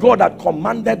where God had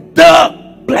commanded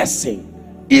the blessing.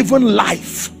 Even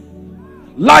life.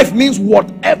 Life means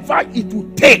whatever it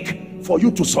will take for you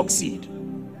to succeed.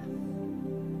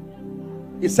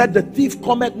 He said, the thief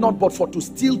cometh not but for to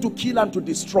steal, to kill, and to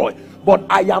destroy. But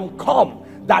I am come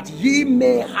that ye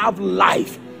may have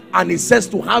life. And he says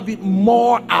to have it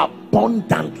more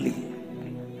abundantly.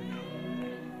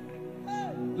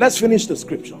 Let's finish the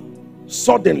scripture.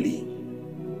 Suddenly.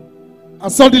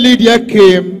 And suddenly there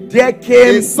came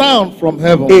a sound from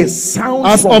heaven, a sound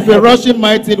as from of heaven, a rushing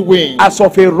mighty wind, as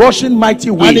of a rushing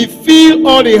mighty wind, and it filled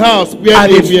all the house where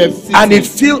they were sitting. And it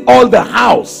filled all the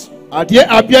house. And there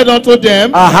appeared unto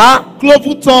them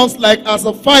cloven tongues like as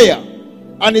of fire,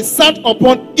 and it sat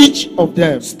upon each of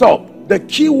them. Stop. The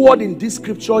key word in this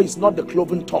scripture is not the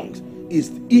cloven tongues, is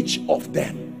each of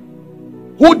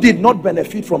them. Who did not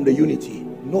benefit from the unity?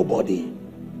 Nobody.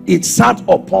 It sat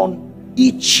upon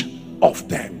each of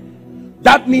them.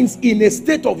 That means in a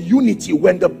state of unity,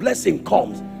 when the blessing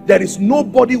comes, there is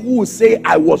nobody who will say,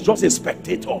 I was just a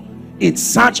spectator. It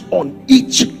sat on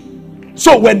each.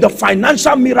 So when the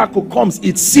financial miracle comes,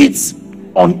 it sits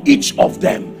on each of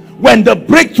them. When the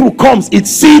breakthrough comes, it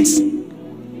sits.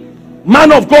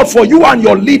 Man of God, for you and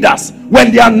your leaders,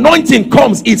 when the anointing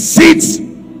comes, it sits.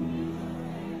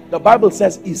 The Bible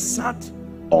says it sat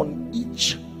on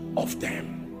each of them.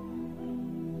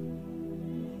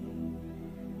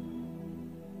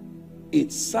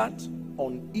 It sat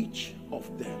on each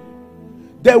of them.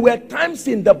 There were times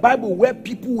in the Bible where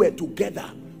people were together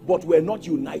but were not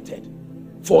united.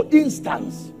 For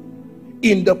instance,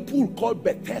 in the pool called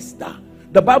Bethesda,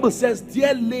 the Bible says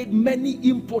there lay many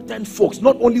impotent folks,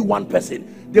 not only one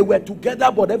person. They were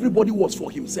together but everybody was for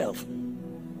himself.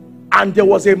 And there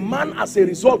was a man as a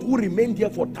result who remained there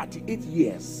for 38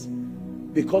 years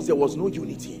because there was no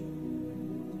unity.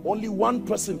 Only one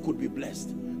person could be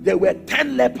blessed. There were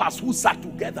 10 lepers who sat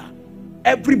together,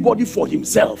 everybody for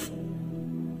himself.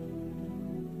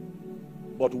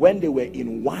 But when they were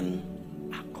in one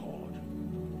accord,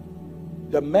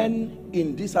 the men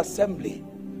in this assembly,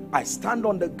 I stand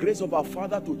on the grace of our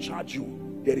Father to charge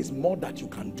you, there is more that you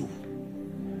can do.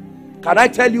 Can I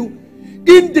tell you,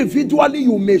 individually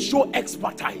you may show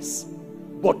expertise,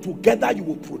 but together you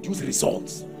will produce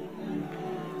results.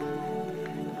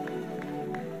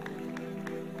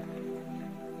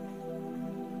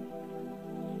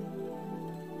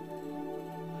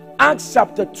 Acts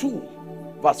chapter 2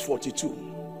 verse 42.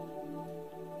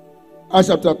 Acts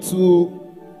chapter 2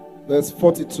 verse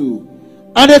 42.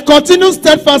 And they continued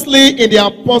steadfastly in the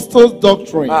apostles'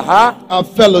 doctrine and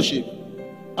fellowship,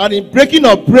 and in breaking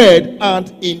of bread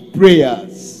and in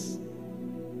prayers.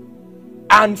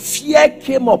 And fear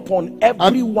came upon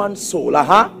everyone's soul.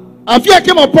 And fear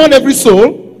came upon every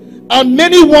soul, And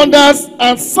many wonders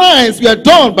and signs were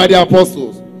done by the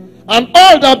apostles. And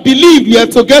all that believed were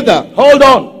together. Hold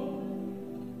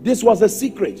on. This was a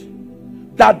secret.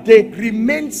 That they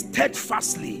remained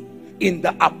steadfastly in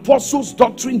the apostles'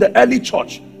 doctrine, the early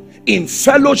church, in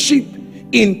fellowship,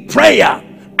 in prayer,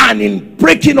 and in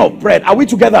breaking of bread. Are we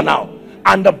together now?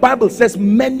 And the Bible says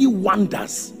many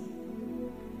wonders.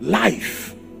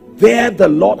 Life. There the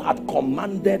Lord had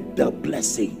commanded the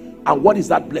blessing. And what is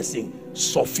that blessing?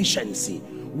 Sufficiency.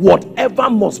 Whatever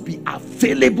must be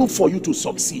available for you to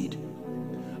succeed.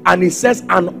 And it says,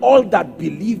 and all that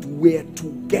believed were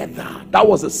together. That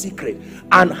was a secret.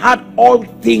 And had all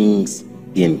things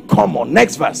in common.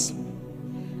 Next verse.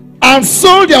 And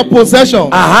sold their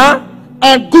possessions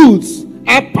and goods,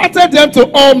 and parted them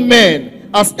to all men,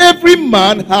 as every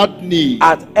man had need.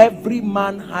 As every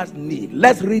man has need.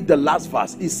 Let's read the last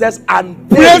verse. It says, and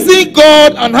they, praising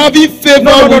God and having favor.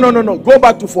 No. Go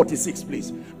back to 46,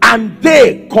 please. And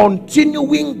they,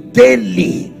 continuing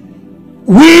daily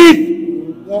with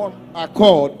one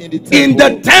accord in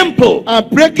the temple, and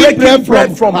breaking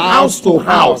bread from house to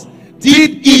house,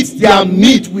 did eat their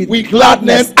meat with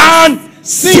gladness and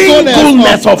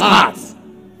singleness of heart.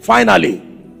 Finally,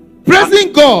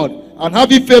 praising God and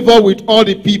having favor with all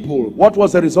the people. What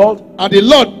was the result? And the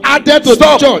Lord added to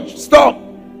the church.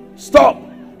 Stop.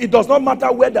 It does not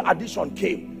matter where the addition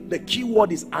came. The key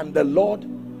word is, and the Lord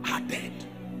added.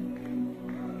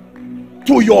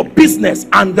 To your business,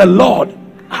 and the Lord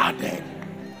added.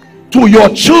 To your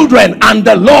children, and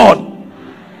the Lord.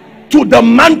 To the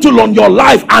mantle on your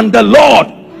life, and the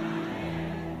Lord.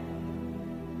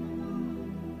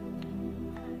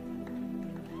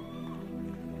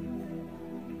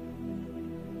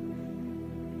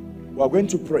 We are going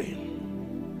to pray.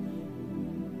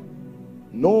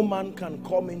 No man can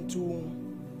come into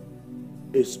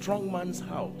a strong man's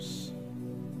house.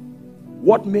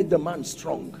 What made the man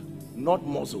strong? Not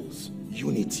muscles,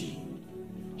 unity.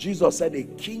 Jesus said, a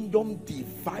kingdom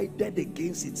divided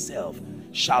against itself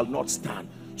shall not stand.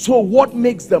 So what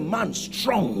makes the man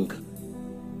strong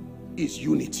is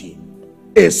unity.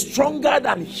 A stronger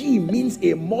than he means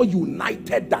a more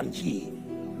united than he.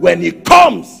 When he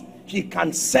comes, he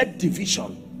can set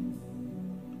division,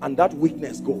 and that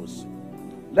weakness goes.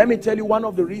 Let me tell you, one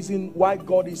of the reasons why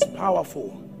God is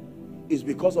powerful is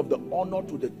because of the honor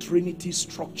to the Trinity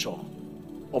structure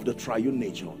of the triune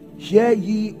nature. Hear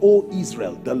ye, O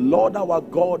Israel, the Lord our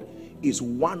God is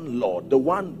one Lord. The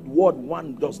word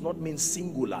one does not mean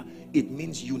singular, it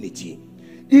means unity.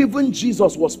 Even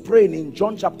Jesus was praying in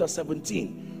John chapter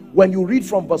 17. When you read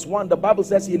from verse 1, the Bible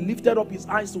says he lifted up his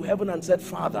eyes to heaven and said,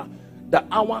 Father, the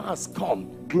hour has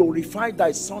come, glorify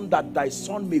thy son, that thy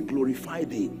son may glorify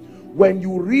thee. When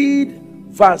you read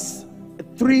verse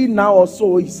 3 now or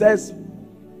so, he says,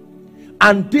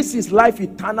 and this is life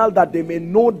eternal, that they may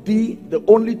know thee, the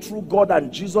only true God,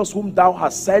 and Jesus whom thou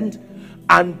hast sent.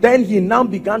 And then he now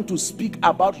began to speak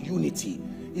about unity.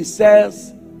 He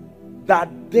says that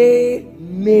they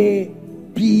may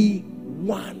be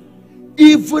one,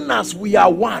 even as we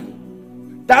are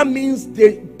one. That means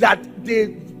they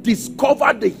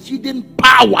discover the hidden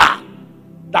power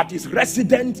that is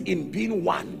resident in being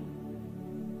one.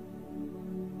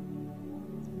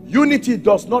 Unity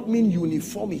does not mean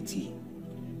uniformity.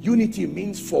 Unity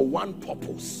means for one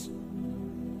purpose.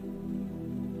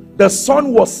 The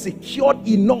Son was secured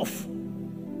enough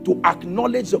to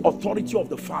acknowledge the authority of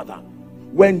the Father.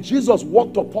 When Jesus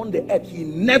walked upon the earth, he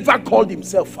never called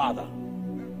himself Father.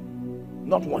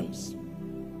 Not once.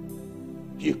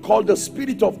 He called the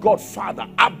Spirit of God Father,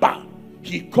 Abba.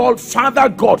 He called Father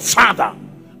God Father.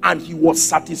 And he was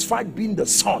satisfied being the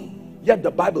Son. Yet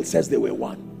the Bible says they were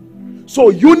one. So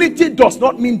unity does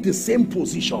not mean the same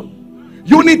position.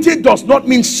 Unity does not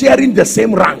mean sharing the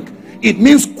same rank. It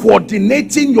means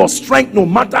coordinating your strength, no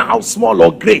matter how small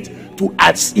or great, to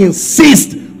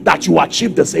insist that you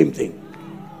achieve the same thing.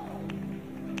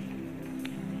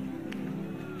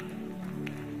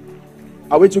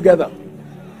 Are we together?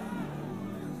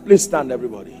 Please stand,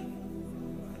 everybody.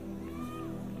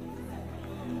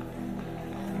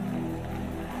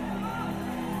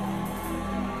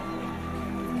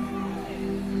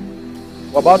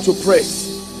 We're about to pray.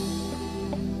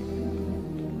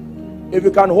 If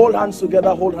you can hold hands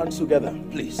together,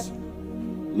 please.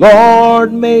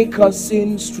 Lord, make us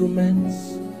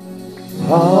instruments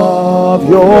of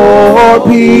your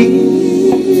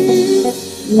peace.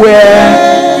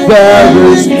 Where there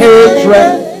is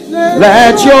hatred,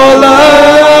 let your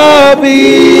love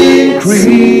increase.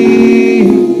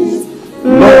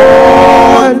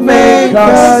 Lord, make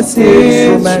us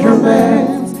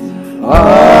instruments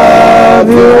of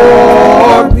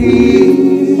your peace.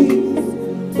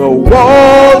 The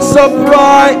walls of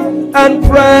pride and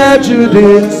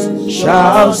prejudice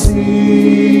shall cease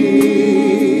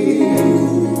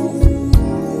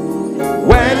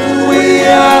when we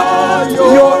are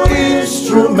your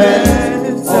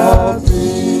instruments of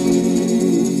peace.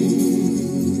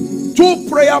 2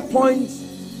 prayer points.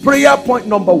 Prayer point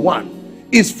number 1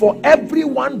 is for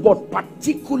everyone, but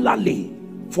particularly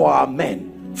for our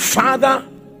men. Father,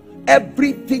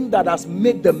 everything that has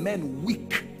made the men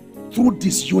weak through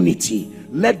disunity,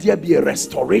 let there be a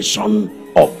restoration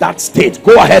of that state.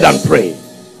 Go ahead and pray.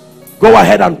 Go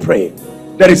ahead and pray.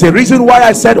 There is a reason why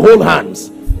I said hold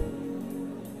hands.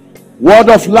 Word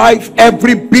of life,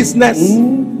 every business,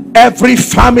 every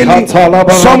family,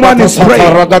 someone is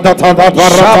praying.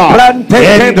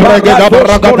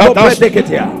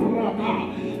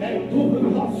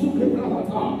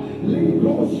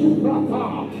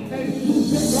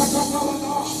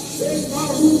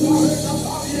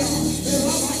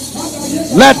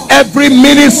 Let every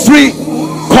ministry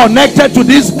connected to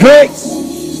this grace,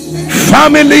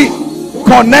 family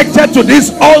connected to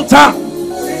this altar,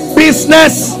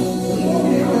 business,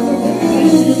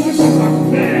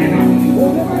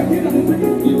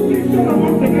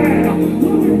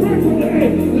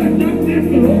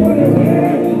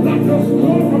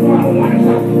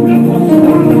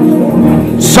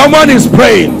 someone is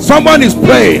praying. Someone is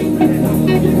praying.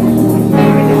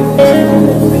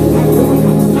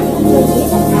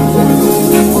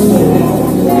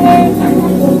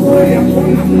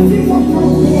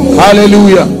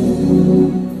 Hallelujah.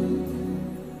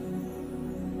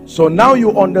 So now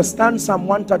you understand Psalm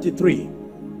 133.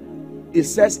 It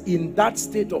says, in that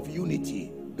state of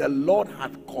unity, the Lord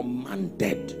had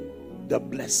commanded the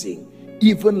blessing,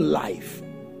 even life.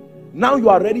 Now you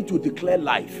are ready to declare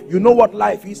life. You know what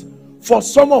life is? For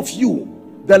some of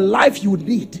you, the life you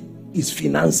need is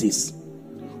finances.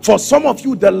 For some of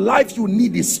you, the life you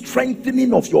need is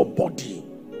strengthening of your body.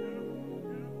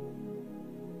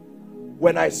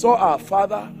 When I saw our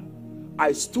father,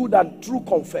 I stood and through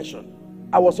confession,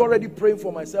 I was already praying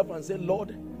for myself and said,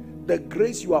 Lord, the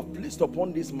grace you have placed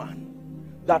upon this man,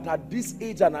 that at this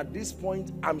age and at this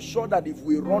point, I'm sure that if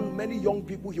we run many young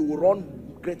people, he will run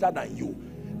greater than you.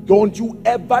 Don't you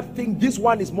ever think this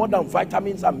one is more than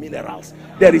vitamins and minerals.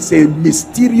 There is a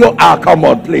mysterious, come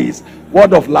on please,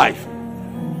 word of life.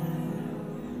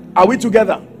 Are we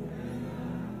together?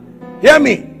 Hear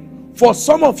me. For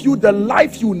some of you, the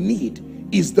life you need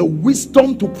is the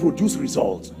wisdom to produce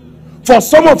results. For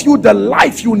some of you, the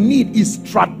life you need is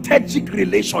strategic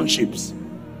relationships.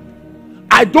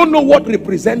 I don't know what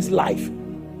represents life,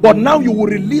 but now you will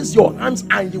release your hands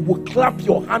and you will clap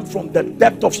your hand from the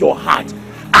depth of your heart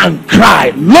and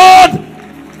cry, Lord,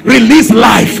 release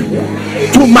life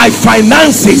to my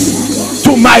finances,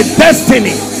 to my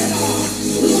destiny.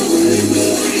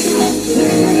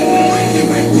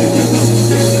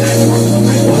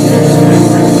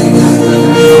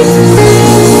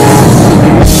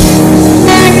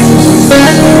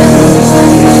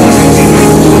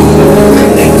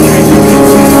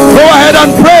 Go ahead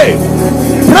and pray.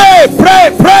 Pray, pray,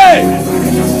 pray.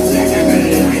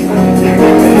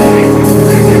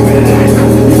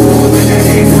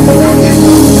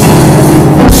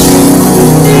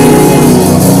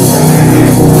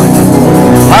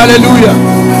 Hallelujah.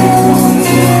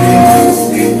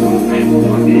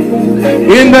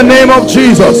 In the name of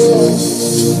Jesus.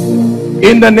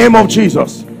 In the name of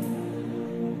Jesus.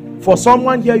 For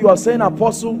someone here, you are saying,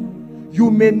 Apostle,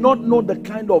 you may not know the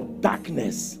kind of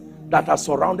darkness that has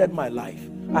surrounded my life.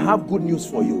 I have good news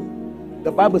for you.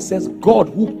 The Bible says God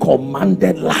who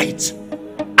commanded light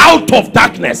out of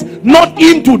darkness, not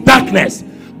into darkness.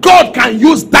 God can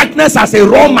use darkness as a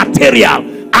raw material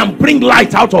and bring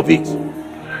light out of it.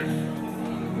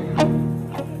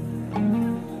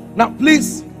 Now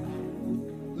please,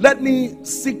 let me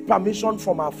seek permission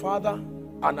from our father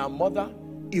and our mother,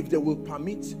 if they will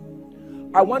permit.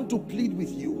 I want to plead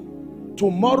with you.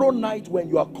 Tomorrow night when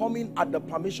you are coming at the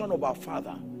permission of our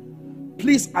father,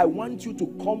 please, I want you to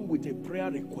come with a prayer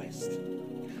request.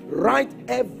 Write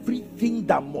everything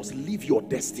that must leave your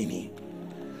destiny.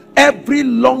 Every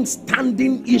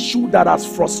long-standing issue that has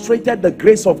frustrated the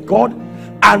grace of God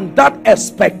and that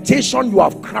expectation you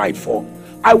have cried for.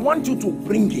 I want you to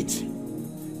bring it.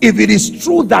 If it is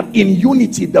true that in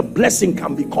unity the blessing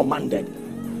can be commanded,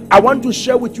 I want to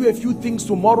share with you a few things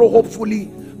tomorrow, hopefully,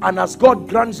 and as God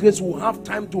grants grace, we'll have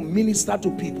time to minister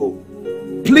to people.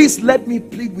 Please let me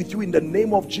plead with you in the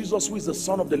name of Jesus, who is the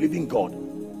Son of the living God.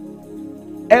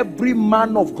 Every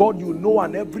man of God you know,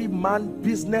 and every man,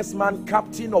 businessman,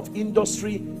 captain of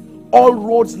industry, all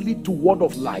roads lead to word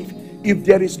of life. If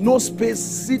there is no space,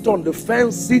 sit on the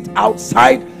fence, sit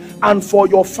outside. And for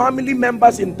your family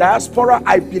members in diaspora,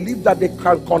 I believe that they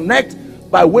can connect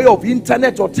by way of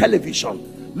internet or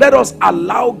television. Let us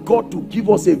allow God to give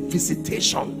us a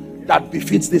visitation that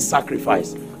befits this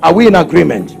sacrifice. Are we in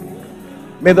agreement?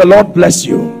 May the Lord bless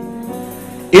you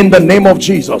in the name of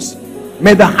Jesus.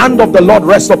 May the hand of the Lord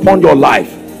rest upon your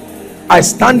life. I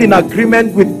stand in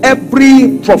agreement with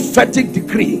every prophetic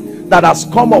decree that has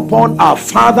come upon our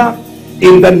Father.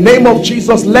 In the name of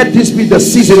Jesus, let this be the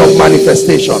season of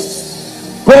manifestation.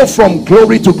 Go from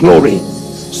glory to glory.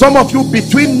 Some of you,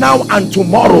 between now and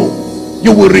tomorrow,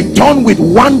 you will return with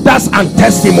wonders and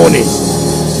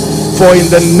testimonies. For in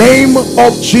the name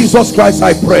of Jesus Christ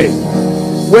I pray.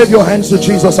 Wave your hands to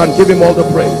Jesus and give him all the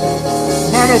praise.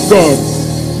 Man of God,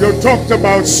 you talked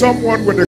about someone with a